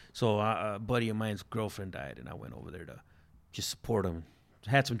a buddy of mine's girlfriend died, and I went over there to just support him.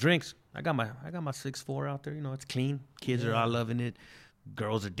 Had some drinks. I got my 6'4" out there. It's clean. Kids are all loving it.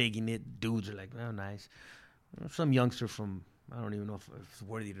 Girls are digging it. Dudes are like, oh, nice. Some youngster from, I don't even know if it's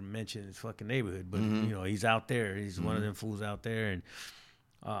worthy to mention his fucking neighborhood, but he's out there. He's one of them fools out there, and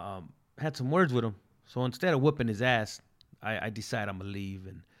had some words with him. So instead of whooping his ass, I decide I'm gonna leave,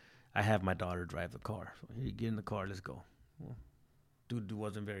 and I have my daughter drive the car. So here, get in the car, let's go. Well, dude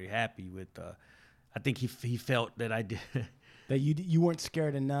wasn't very happy with. I think he felt that I did. That you weren't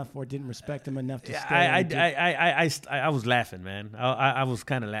scared enough or didn't respect him enough to stay. I was laughing, man. I was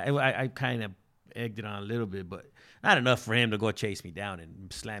kind of I kind of egged it on a little bit, but not enough for him to go chase me down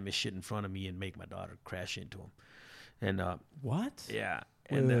and slam his shit in front of me and make my daughter crash into him. And What? yeah,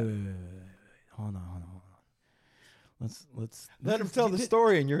 Wait, and wait. Hold on. Let's Let him tell the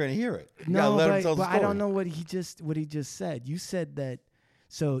story, and you're gonna hear it. You gotta No, let him but, tell the but story. I don't know what he just said. You said that.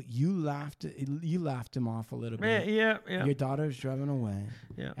 So you laughed him off a little bit. yeah. Your daughter's driving away.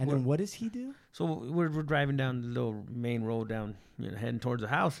 Yeah, And then what does he do? So we're driving down the little main road down, heading towards the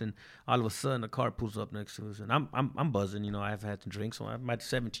house, and all of a sudden a car pulls up next to us, and I'm buzzing, I've had some drinks, so my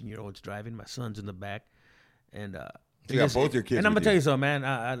 17-year-old's driving, my son's in the back, and you got both your kids And I'm with gonna tell you. you something, man.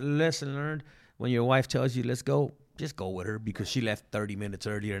 A lesson learned: when your wife tells you let's go, just go with her because she left 30 minutes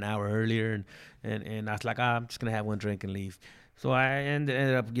earlier, an hour earlier, and I was like, I'm just gonna have one drink and leave. So I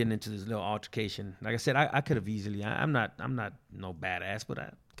ended up getting into this little altercation. Like I said, I could have easily. I'm not no badass, but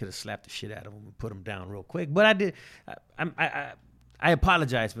I could have slapped the shit out of him and put him down real quick. But I did. I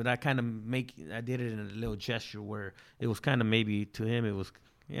apologize, but I kind of I did it in a little gesture where it was kind of maybe to him it was.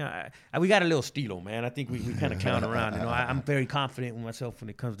 Yeah, we got a little stilo, man. I think we kind of clown around. You know, I'm very confident with myself when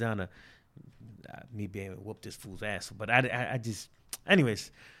it comes down to me being able to whoop this fool's ass. But I just,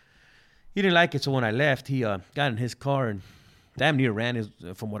 anyways, he didn't like it. So when I left, he got in his car and damn near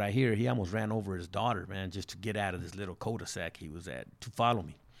from what I hear, he almost ran over his daughter, man, just to get out of this little cul-de-sac he was at to follow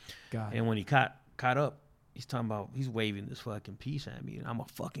me. And when he caught up, he's waving this fucking piece at me, and I'm gonna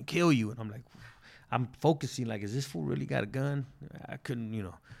fucking kill you. And I'm like, I'm focusing, like, is this fool really got a gun? I couldn't, you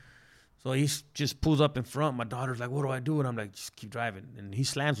know. So he just pulls up in front. My daughter's like, what do I do? And I'm like, just keep driving. And he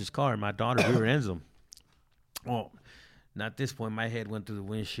slams his car, and my daughter rear ends him. Well, now at this point, my head went through the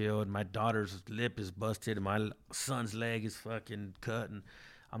windshield. My daughter's lip is busted, and my son's leg is fucking cut. And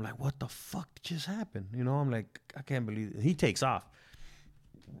I'm like, what the fuck just happened? You know, I'm like, I can't believe it. He takes off.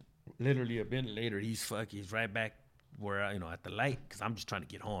 Literally a minute later, he's right back where, at the light, because I'm just trying to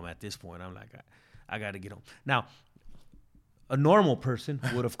get home at this point. I'm like, I got to get home. Now, a normal person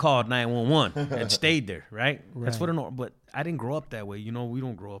would have called 911 and stayed there, right? That's what but I didn't grow up that way. You know, we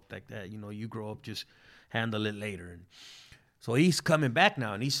don't grow up like that. You know, you grow up just handle it later. And so he's coming back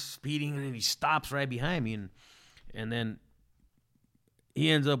now, and he's speeding, and he stops right behind me, and then he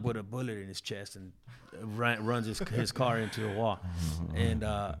ends up with a bullet in his chest and runs his car into a wall. And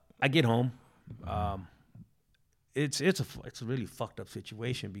I get home. It's a really fucked up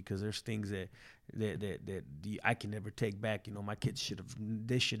situation because there's things that I can never take back. You know, my kids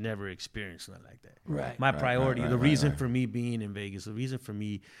should never experience nothing like that. Right. My priority, the reason for me being in Vegas, the reason for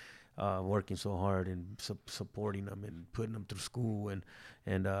me working so hard and supporting them and putting them through school and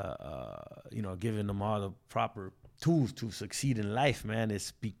giving them all the proper tools to succeed in life, man.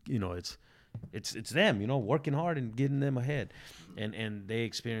 It's them, working hard and getting them ahead, and they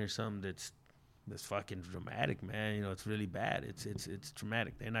experience something that's fucking dramatic, man. It's really bad. It's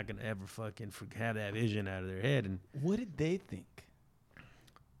traumatic. They're not gonna ever fucking have that vision out of their head. And what did they think?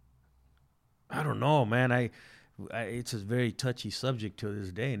 I don't know, man. It's a very touchy subject to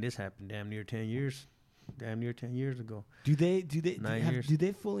this day, and this happened damn near 10 years ago. Do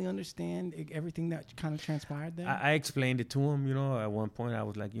they fully understand everything that kind of transpired there? I explained it to them. At one point I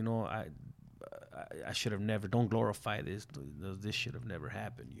was like, I should have never. Don't glorify this. This should have never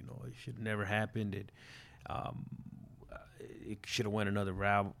happened. It should have never happened. It should have went another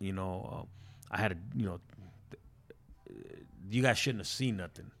route. I had you guys shouldn't have seen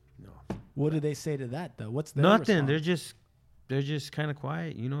nothing. What do they say to that though? What's their nothing? response? They're just kind of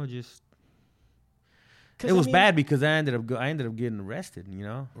quiet. Just. It was bad because I ended up getting arrested.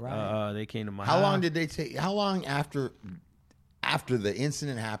 Right. They came to my How house. long did they take? How long after the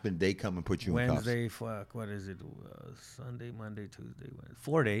incident happened, they come and put you in cuffs? Wednesday, what is it? Sunday, Monday, Tuesday, Wednesday.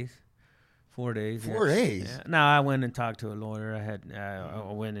 4 days. 4 days. 4 days. Yeah. Now I went and talked to a lawyer.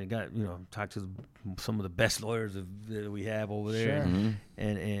 I went and got talked to some of the best lawyers that we have over there, Sure.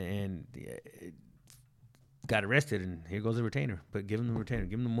 and got arrested. And here goes the retainer. But give him the retainer.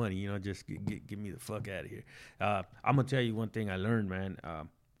 Give him the money. Just get me the fuck out of here. I'm gonna tell you one thing I learned, man.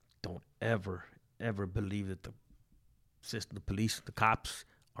 Don't ever believe that the system, the police, the cops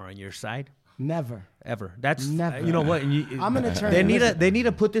are on your side. Never. Ever. That's Never. You know what? I'm an attorney. They need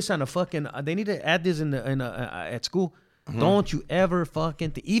to put this on a fucking. They need to add this in at school. Mm-hmm. Don't you ever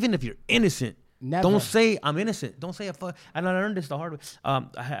fucking even if you're innocent. Never. Don't say I'm innocent. Don't say a fuck. And I learned this the hard way.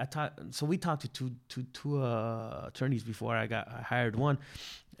 So we talked to two attorneys before I hired one,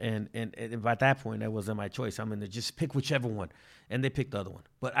 and at that point that wasn't my choice. I'm gonna just pick whichever one, and they picked the other one.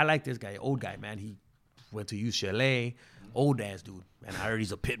 But I like this guy, old guy, man. He went to UCLA, old ass dude, and I heard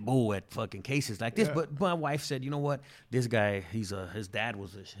he's a pit bull at fucking cases like this. Yeah. But my wife said, you know what? This guy, his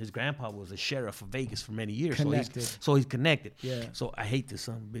grandpa was a sheriff of Vegas for many years. Connected. So he's connected. Yeah. So I hate this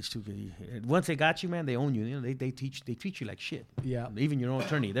son of a bitch too. Cause once they got you, man, they own you. They treat you like shit. Yeah. Even your own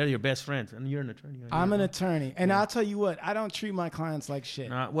attorney, they're your best friends, and you're an attorney. I'm an attorney, and I'll tell you what, I don't treat my clients like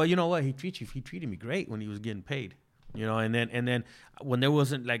shit. Well, you know what? He treated me great when he was getting paid. And then when there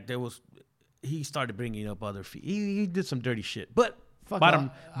wasn't he started bringing up other fees. He did some dirty shit. But bottom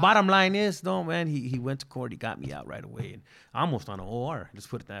line is, though, man, he went to court. He got me out right away, and almost on an OR. Let's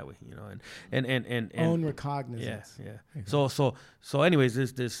put it that way, And own recognizance. Yeah. So anyways,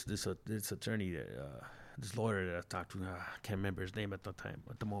 this attorney, this lawyer that I talked to, I can't remember his name at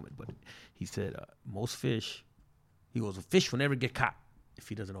the moment, but he said a fish will never get caught if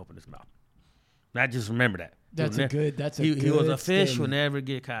he doesn't open his mouth. I just remember that. That's a good He was a fish statement. will never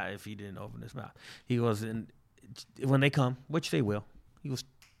get caught if he didn't open his mouth. He was when they come, which they will. He was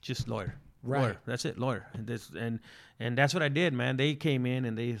just lawyer. Right. Lawyer. That's it, lawyer. And that's what I did, man. They came in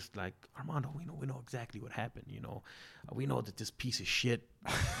and they was like, Armando, we know exactly what happened. We know that this piece of shit,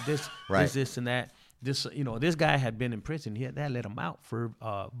 this and that. This guy had been in prison. They had let him out for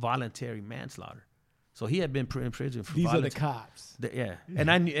voluntary manslaughter. So he had been in prison for These are the cops.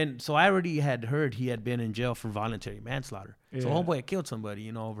 And so I already had heard he had been in jail for voluntary manslaughter. So homeboy had killed somebody,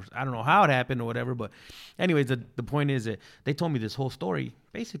 I don't know how it happened or whatever, but anyways, the point is that they told me this whole story,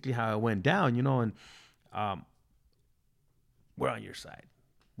 basically how it went down, and we're on your side.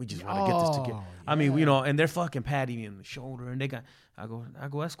 We just want to get this together. I mean, and they're fucking patting me on the shoulder, and I go,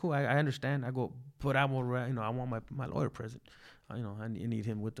 that's cool. I understand. I go, but I want, I want my lawyer present. I need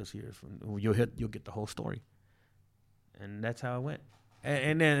him with us here. You'll get the whole story, and that's how it went.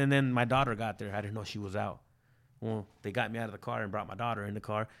 And then my daughter got there. I didn't know she was out. Well, they got me out of the car and brought my daughter in the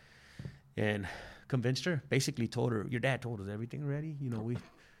car, and convinced her. Basically, told her, your dad told us everything already.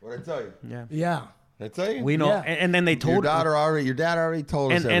 What'd I tell you? Yeah. Yeah. Did I tell you? We know. Yeah. And then they told your dad already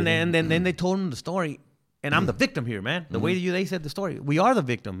told us everything. and then they told him the story. And I'm the victim here, man. The way they said the story, we are the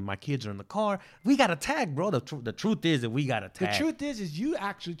victim. My kids are in the car. We got attacked, bro. The truth is that we got attacked. The truth is you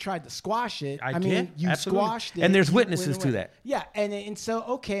actually tried to squash it. I mean, did. you Absolutely. squashed it. And there's You witnesses went to away. that. Yeah, and so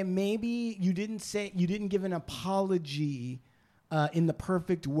okay, maybe you didn't give an apology in the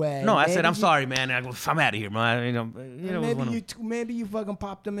perfect way. No, I Maybe said, I'm you- sorry, man. I'm out of here, man. Maybe you fucking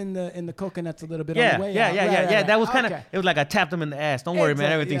popped them in the coconuts a little bit Yeah, on the way yeah, out. yeah, Right, yeah, right, yeah. right. That was kind of, Okay. it was like I tapped him in the ass. Don't worry,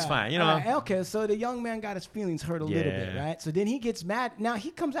 man. Exactly, Everything's yeah. fine. All right, okay, so the young man got his feelings hurt a little bit, Yeah. right? So then he gets mad. Now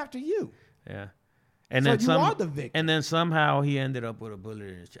he comes after you. Yeah. And So then you are the victim. And then somehow he ended up with a bullet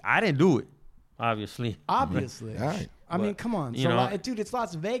in his chest. I didn't do it, obviously. Obviously. All right. I mean, But, come on. you So, know- dude, it's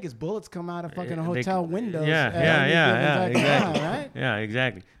Las Vegas. Bullets come out of fucking They- hotel windows. Yeah, at any yeah, given exactly. time, right? Yeah,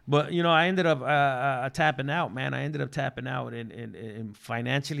 exactly. But I ended up tapping out, man. I ended up tapping out, and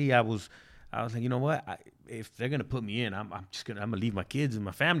financially, I was like, you know what? If they're gonna put me in, I'm gonna leave my kids and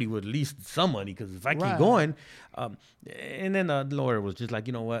my family with at least some money, because if I keep Right. going, and then the lawyer was just like,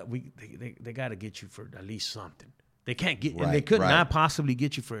 you know what? They got to get you for at least something. They can't get, and they Right, could right. not possibly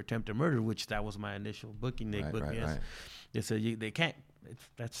get you for attempted murder, which that was my initial booking. They Right, booked me right, as. right. They said they can't.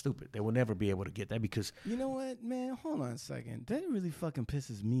 That's stupid. They will never be able to get that because You know what, man? Hold on a second. That really fucking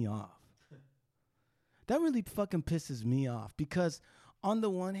pisses me off. That really fucking pisses me off because on the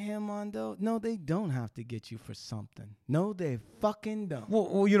one hand, Mando, no, they don't have to get you for something. No, they fucking don't.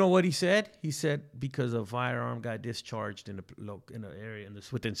 Well, you know what he said? He said because a firearm got discharged in an area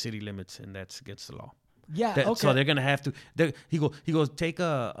within city limits, and that's against the law. Yeah, okay. So they're gonna have to. He goes take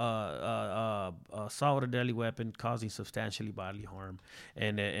a assault or deadly weapon causing substantially bodily harm,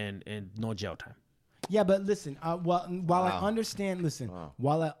 and no jail time. Yeah, but listen, while I Wow. understand, Wow.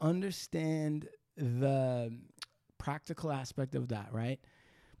 while I understand the practical aspect of that, right?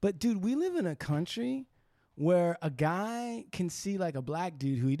 But dude, we live in a country where a guy can see like a black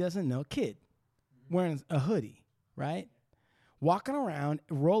dude who he doesn't know, kid, wearing a hoodie, right? Walking around,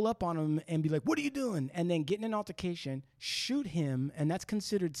 roll up on him and be like, "What are you doing?" And then get in an altercation, shoot him, and that's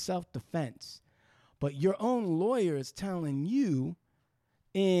considered self-defense. But your own lawyer is telling you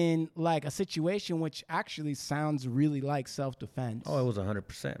in like a situation which actually sounds really like self-defense. Oh, it was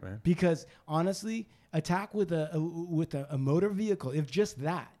 100%, man. Because honestly, attack with a motor vehicle, if just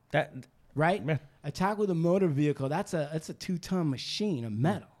that, right? Yeah. Attack with a motor vehicle, that's a 2-ton machine of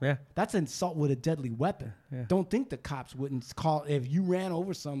metal. Yeah. That's an assault with a deadly weapon. Yeah. Don't think the cops wouldn't call if you ran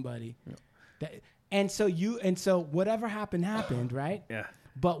over somebody. That, and so whatever happened, right? Yeah.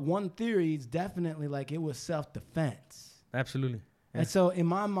 But one theory is definitely like it was self-defense. Absolutely. Yeah. And so in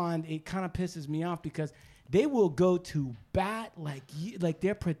my mind, it kind of pisses me off because they will go to bat like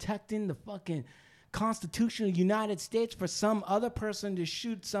they're protecting the fucking Constitution of the United States for some other person to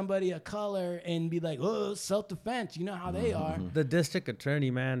shoot somebody of color and be like, oh, self-defense. You know how they are. The district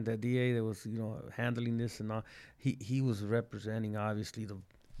attorney, man, the DA that was, handling this and all, he was representing obviously the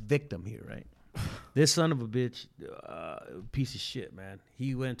victim here, right? This son of a bitch, piece of shit, man.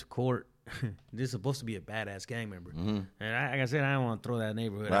 He went to court. This is supposed to be a badass gang member, and like I said, I don't want to throw that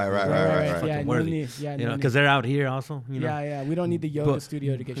neighborhood. Right, out. right, It's right, right, fucking right. Yeah, worthy. no need. Yeah, no Because they're out here also. Yeah. We don't need the yoga But-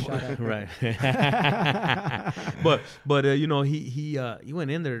 studio to get shot at. Right. but he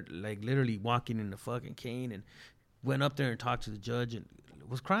went in there like literally walking in the fucking cane and went up there and talked to the judge and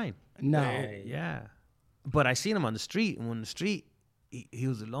was crying. No. Yeah. But I seen him on the street, and when the street he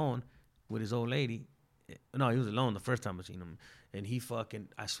was alone with his old lady. No, he was alone the first time I seen him, and he fucking,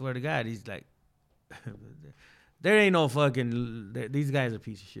 I swear to God, he's like, There ain't no fucking. These guys are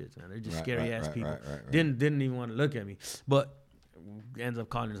piece of shit, man. They're just scary ass people. Right. Didn't even want to look at me, but ends up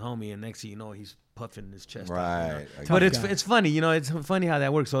calling his homie, and next thing you know, he's puffing his chest. Right. Out, you know? But it's funny, you know. It's funny how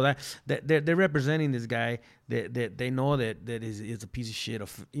that works. So that they're representing this guy that they know that is a piece of shit.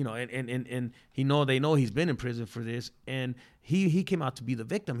 You know, and they know he's been in prison for this, and he came out to be the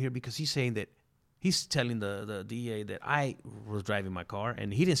victim here because he's saying that. He's telling the DA that I was driving my car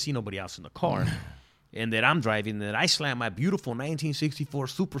and he didn't see nobody else in the car. And that I'm driving, that I slammed my beautiful 1964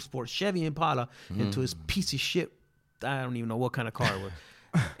 Super Sport Chevy Impala into his piece of shit. I don't even know what kind of car it was.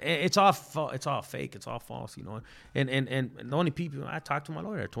 It's all fake. It's all false, you know. And the only people I talked to my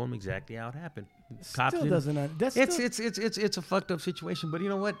lawyer, I told him exactly how it happened. Cops still doesn't. It's a fucked up situation. But you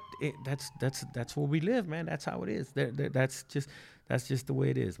know what? That's where we live, man. That's how it is. That's just the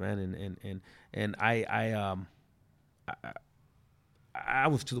way it is, man. And I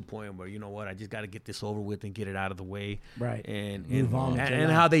was to the point where, you know what, I just got to get this over with and get it out of the way. Right. And Move on. And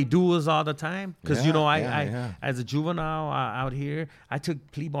how they do us all the time. Because, you know, I as a juvenile out here, I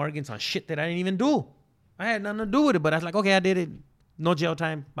took plea bargains on shit that I didn't even do. I had nothing to do with it, but I was like, okay, I did it. No jail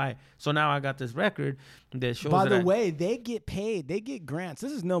time. Bye. So now I got this record that shows. By the way, they get paid. They get grants.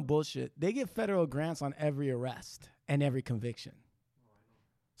 This is no bullshit. They get federal grants on every arrest and every conviction.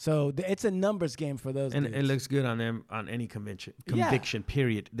 So it's a numbers game for those. And dudes. it looks good on them on any conviction.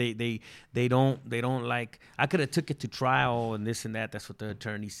 Period. They don't like. I could have took it to trial and this and that. That's what the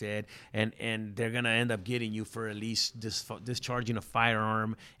attorney said. And they're gonna end up getting you for at least discharging a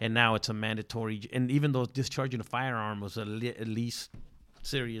firearm. And now it's a mandatory. And even though discharging a firearm was at least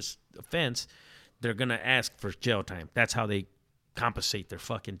serious offense, they're gonna ask for jail time. That's how they compensate their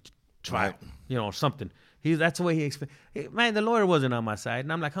fucking trial. Right. You know, or something. That's the way he explained. Man, the lawyer wasn't on my side,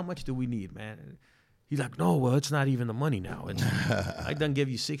 and I'm like, "How much do we need, man?" He's like, "No, well, it's not even the money now. It's I done give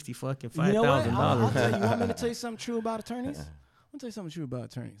you $65,000." You know what? I'll tell you. You want me to tell you something true about attorneys? I'm gonna tell you something true about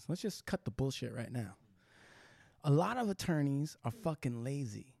attorneys. Let's just cut the bullshit right now. A lot of attorneys are fucking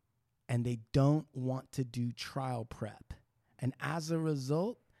lazy, and they don't want to do trial prep, and as a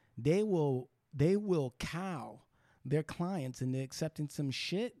result, they will cow their clients into accepting some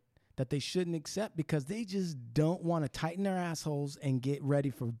shit that they shouldn't accept because they just don't want to tighten their assholes and get ready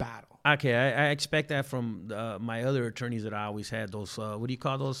for battle. Okay, I expect that from my other attorneys that I always had. Those what do you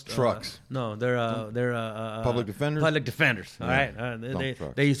call those? Trucks. No, they're public defenders. Public defenders. All right,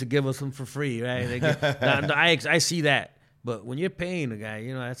 they used to give us them for free, right? I see that. But when you're paying a guy,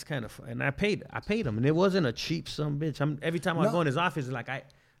 you know, that's kind of, and I paid him, and it wasn't a cheap some bitch. Every time I go in his office, it's like I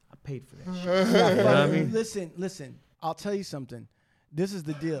paid for that shit. You know what I mean? Listen. I'll tell you something. This is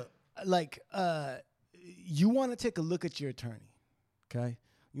the deal. Like, you want to take a look at your attorney, okay?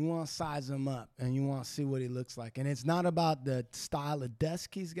 You want to size him up, and you want to see what he looks like. And it's not about the style of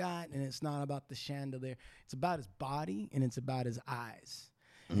desk he's got, and it's not about the chandelier. It's about his body, and it's about his eyes.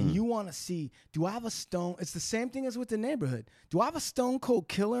 And you want to see, do I have a stone? It's the same thing as with the neighborhood. Do I have a stone cold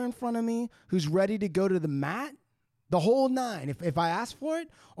killer in front of me who's ready to go to the mat? The whole nine, if I ask for it?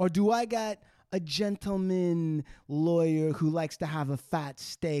 Or do I got a gentleman lawyer who likes to have a fat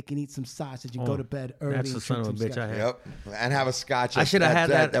steak and eat some sausage and go to bed early? That's the and son of a drink bitch some I had. Yep, and have a scotch. I should have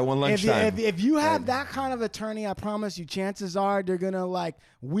had that one lunchtime. If you have that kind of attorney, I promise you, chances are they're gonna like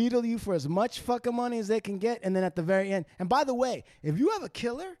wheedle you for as much fucking money as they can get, and then at the very end. And by the way, if you have a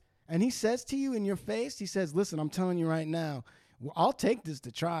killer and he says to you in your face, he says, "Listen, I'm telling you right now, I'll take this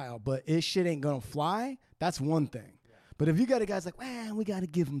to trial, but this shit ain't gonna fly." That's one thing. But if you got a guy's like, "Man, we got to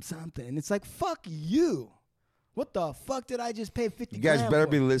give him something," and it's like, "Fuck you! What the fuck did I just pay 50? You guys better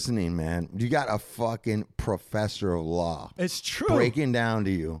for? be listening, man. You got a fucking professor of law. It's true. Breaking down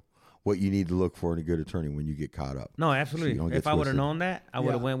to you what you need to look for in a good attorney when you get caught up. No, absolutely. So if I would have twisted. known that, I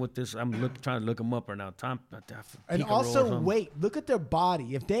would have went with this. I'm trying to look them up right now. And also, wait, look at their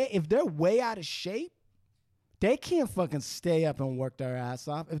body. If they're way out of shape, they can't fucking stay up and work their ass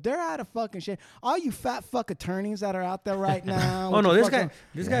off. If they're out of fucking shape, all you fat fuck attorneys that are out there right now. Oh no, this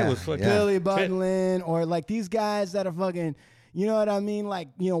guy was fucking Billy Buttlin, or like these guys that are fucking, you know what I mean? Like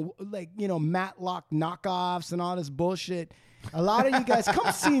Matlock knockoffs and all this bullshit. A lot of you guys,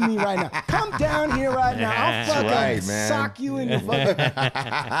 come see me right now. Come down here right now. I'll fucking right, man. sock you in the fucking.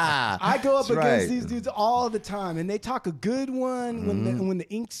 I go up That's against right. these dudes all the time, and they talk a good one when the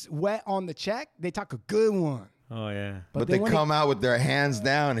ink's wet on the check. They talk a good one. Oh yeah. But they come out with their hands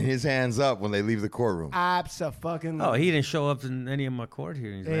down and his hands up when they leave the courtroom. Abso-fucking-lutely. Oh, he didn't show up in any of my court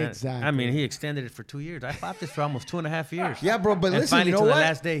hearings. Man. Exactly. I mean, he extended it for 2 years. I fought this for almost 2.5 years. Yeah, bro, but and listen, finally, you know to what? the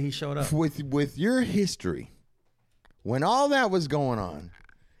last day, he showed up. With your history, when all that was going on,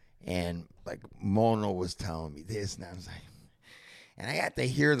 and like Mono was telling me this, and I was like, and I got to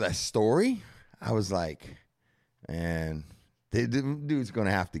hear the story, I was like, and the dude's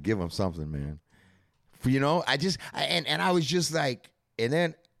gonna have to give him something, man. I was just like, and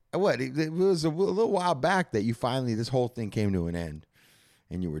then what? It was a little while back that you finally this whole thing came to an end,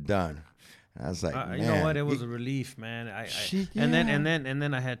 and you were done. And I was like, man, you know what? It was a relief, man. And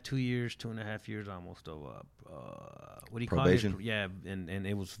then I had 2.5 years almost of what do you probation? call it? Yeah, and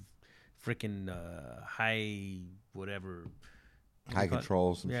it was freaking high whatever. High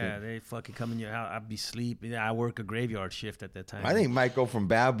controls. Yeah, they fucking come in your house. I'd be sleeping. I work a graveyard shift at that time. I think it might go from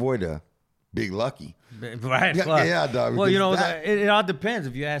bad boy to Big Lucky. Right. Yeah, dog. Well, it all depends.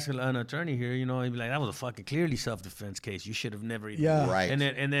 If you ask an attorney here, he'd be like, that was a fucking clearly self-defense case. You should have never even. Yeah. Right. And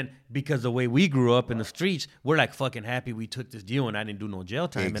then because the way we grew up in the streets, we're like fucking happy we took this deal and I didn't do no jail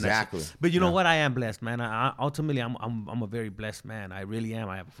time. Exactly. But you know what? I am blessed, man. Ultimately, I'm a very blessed man. I really am.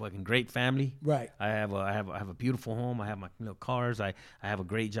 I have a fucking great family. Right. I have a beautiful home. I have my cars. I have a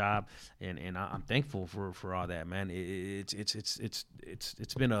great job, and I'm thankful for all that, man. It's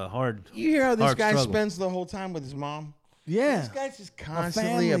been a hard. You hear how this guy struggle. spends the whole time with his mom? Yeah. This guy's just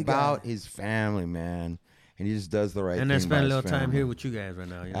constantly about his family, man. And he just does the right thing. And then spend a by little his time family. here with you guys right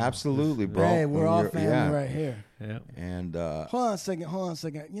now. Absolutely, bro. Hey, we're all family yeah. right here. Yeah. And Hold on a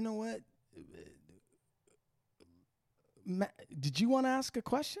second. You know what? Did you want to ask a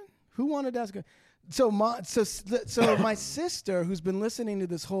question? Who wanted to ask a So my sister, who's been listening to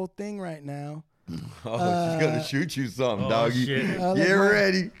this whole thing right now. she's gonna shoot you something, doggy. Shit. Get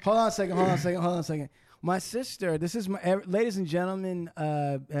ready. Hold on a second. My sister, this is my, ladies and gentlemen,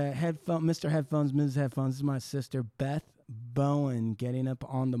 Mr. Headphones, Ms. Headphones, this is my sister, Beth Bowen, getting up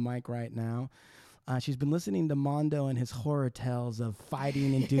on the mic right now. She's been listening to Mando and his horror tales of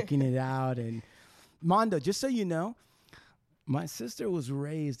fighting and duking it out. And Mando, just so you know, my sister was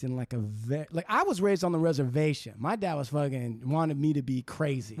raised in I was raised on the reservation. My dad was wanted me to be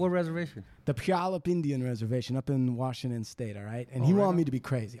crazy. What reservation? The Puyallup Indian Reservation up in Washington State, all right? And he wanted me to be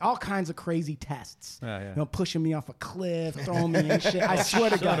crazy. All kinds of crazy tests. Yeah. Pushing me off a cliff, throwing me and shit. I swear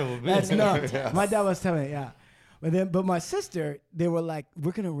to God, that's nuts. My dad was telling me, yeah. But my sister, they were like,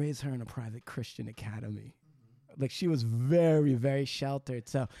 we're going to raise her in a private Christian academy. Like, she was very, very sheltered.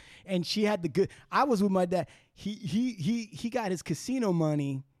 So, and she had I was with my dad. He got his casino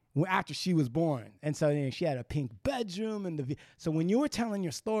money after she was born. And so she had a pink bedroom. So when you were telling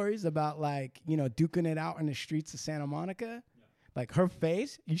your stories about duking it out in the streets of Santa Monica, like her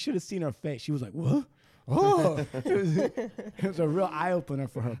face, you should have seen her face. She was like, what? Oh, it was a real eye opener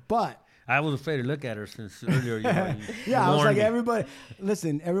for her. But I was afraid to look at her since earlier. Yeah, I was like, everyone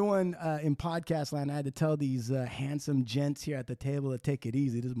in podcast land, I had to tell these handsome gents here at the table to take it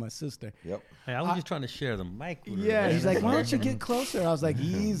easy. This is my sister. Yep. Hey, I was just trying to share the mic with her. Yeah, he's like, why don't you get closer? I was like,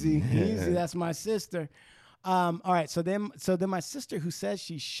 easy. That's my sister. All right, so then my sister, who says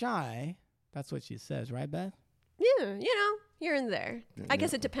she's shy, that's what she says, right, Beth? Yeah, here and there. I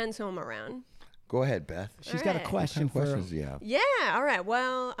guess it depends who I'm around. Go ahead, Beth. She's got a question for questions do you have? Yeah, all right.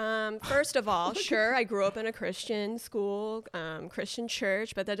 Well, first of all, sure, I grew up in a Christian school, Christian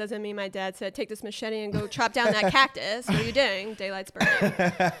church, but that doesn't mean my dad said, take this machete and go chop down that cactus. What are you doing? Daylight's burning.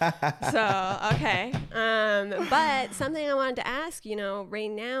 So, okay. But something I wanted to ask,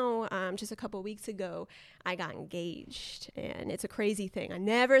 right now, just a couple weeks ago, I got engaged, and it's a crazy thing. I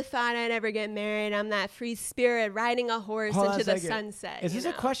never thought I'd ever get married. I'm that free spirit riding a horse into the sunset. Is this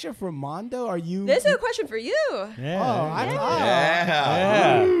a question for Mando? Are you? This is a question for you. Yeah.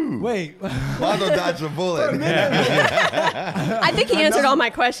 Wait. Mondo dodged a bullet. I think he answered all my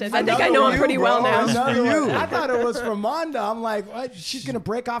questions. I think I know him pretty well now. I thought it was for Mando. I'm like, what? She's going to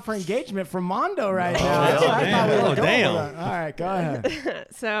break off her engagement for Mondo right now. Damn. All right, go ahead.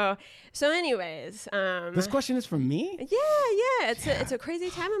 So anyways. This question is for me? Yeah. It's a crazy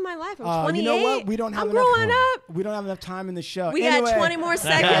time in my life. I'm 28. You know what? We don't have I'm growing up. We don't have enough time in the show. We got 20 more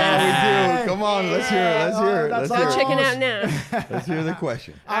seconds. Yeah, we do. Come on, let's hear it. Let's hear it. Chicken out now. Let's hear the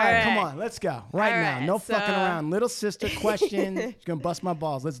question. All right, right. come on. Let's go. Right All now. right, No fucking around. Little sister question. She's going to bust my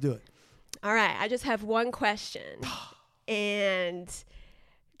balls. Let's do it. All right. I just have one question. And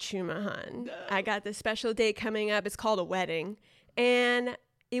Chumahan, I got this special date coming up. It's called a wedding. And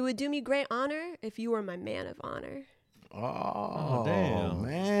it would do me great honor if you were my man of honor. Oh, damn.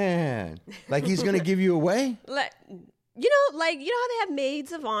 Man. Like he's going to give you away? You know how they have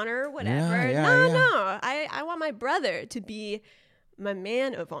maids of honor or whatever? No. I want my brother to be my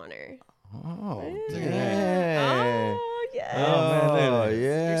man of honor. Oh, Yeah. damn. Oh, yeah. Oh,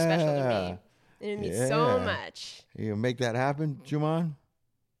 yeah. You're special to me. It means so much. You going to make that happen, Juman?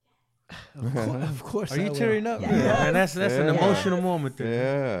 Of course. Are you I will. tearing up? Yeah. Man, that's an emotional moment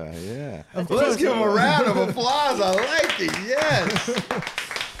there. Yeah. Let's give him a round of applause. I like it. Yes.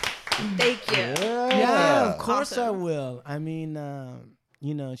 Thank you. Yeah, of course I Awesome. will. I mean,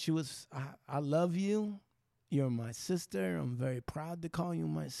 she was, I love you. You're my sister. I'm very proud to call you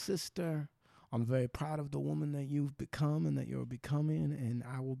my sister. I'm very proud of the woman that you've become and that you're becoming, and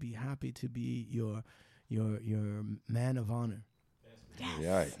I will be happy to be your man of honor.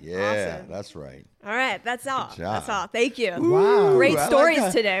 Yeah, yeah, Awesome. that's right. All right, that's all. job. That's all. Thank you. Wow. Great I like stories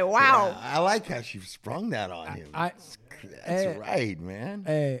that. today. Wow. Yeah, I like how she sprung that on him. That's Hey. right, man.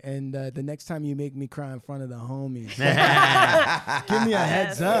 Hey, and the next time you make me cry in front of the homies, give me a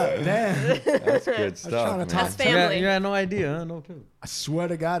heads up. Damn. That's good stuff, trying to man. That's family. You had no idea, huh? No clue. I swear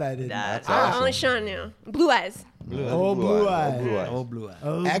to God, I didn't. That's Only awesome. Sean knew. Blue eyes. Oh, blue eyes. Blue eyes. Oh, blue eye.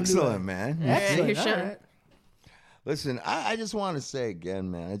 Oh, blue Excellent, eyes. man. Excellent. Here's All Sean. right. Listen, I just want to say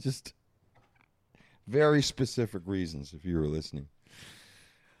again, man, very specific reasons, if you were listening.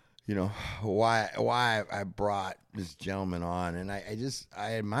 You know, why I brought this gentleman on, and I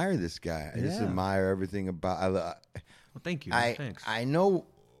admire this guy. I just Yeah. admire everything about. Well, thank you. Man. Thanks. I know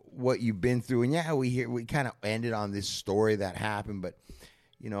what you've been through, and yeah, we kind of ended on this story that happened, but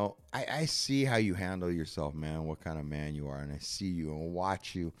you know, I see how you handle yourself, man. What kind of man you are, and I see you and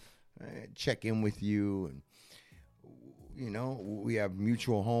watch you, check in with you, and you know, we have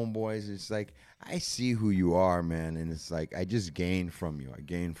mutual homeboys. It's like I see who you are, man, and it's like I just gain from you. I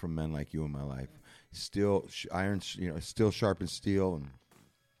gain from men like you in my life. Still iron, you know, still sharp as steel,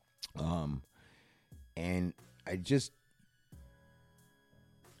 and I just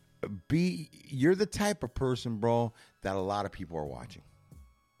you're the type of person, bro, that a lot of people are watching.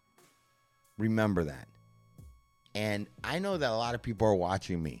 Remember that. And I know that a lot of people are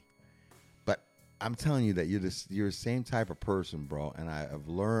watching me. But I'm telling you that you're the same type of person, bro. And I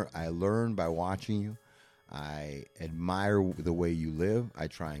learned by watching you. I admire the way you live. I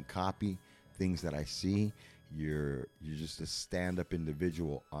try and copy things that I see. You're just a stand-up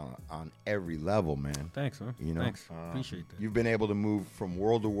individual on every level, man. Thanks, man. You know, Thanks. Appreciate that. You've been able to move from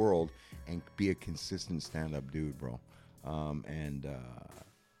world to world and be a consistent stand-up dude, bro. I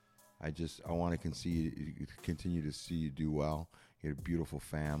want to continue to see you do well. You have a beautiful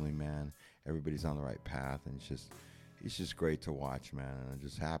family, man. Everybody's on the right path, and it's just great to watch, man. And I'm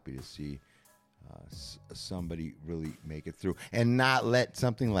just happy to see somebody really make it through and not let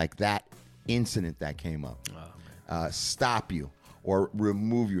something like that incident that came up stop you or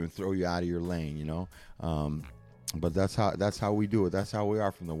remove you and throw you out of your lane, you know. But that's how we do it. That's how we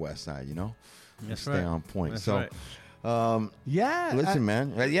are from the West Side, you know. That's Stay right. on point. That's so. right. Yeah. Listen,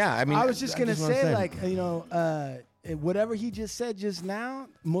 man. Yeah, I mean, I was just gonna what I'm say, saying. like, you know, whatever he just said just now,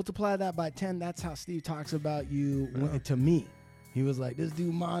 multiply that by 10. That's how Steve talks about you to me. He was like, "This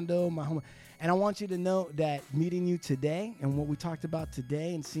dude Mando, my home." And I want you to know that meeting you today and what we talked about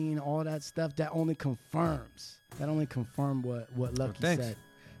today and seeing all that stuff, that only confirmed what Lucky thanks. said.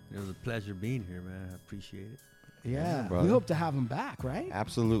 It was a pleasure being here, man. I appreciate it. Yeah, brother. we hope to have him back, right?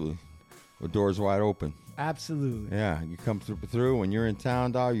 Absolutely. The door's wide open. Absolutely. Yeah, you come through when you're in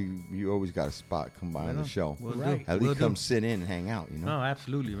town, dog. You always got a spot. Come by on the show. Will Right. do. At Will least do. come sit in and hang out. You know. No,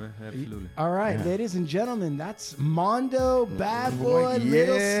 absolutely, man. Absolutely. All right, Yeah. ladies and gentlemen, that's Mondo, Bad Boy,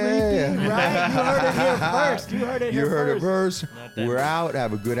 Little Yeah. Sleepy, right? You heard it here first. You heard it You here heard it first. first. We're out.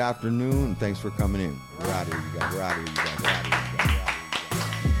 Have a good afternoon. And thanks for coming in. We're out of here, you guys. We're out of here, you guys. We're out of here.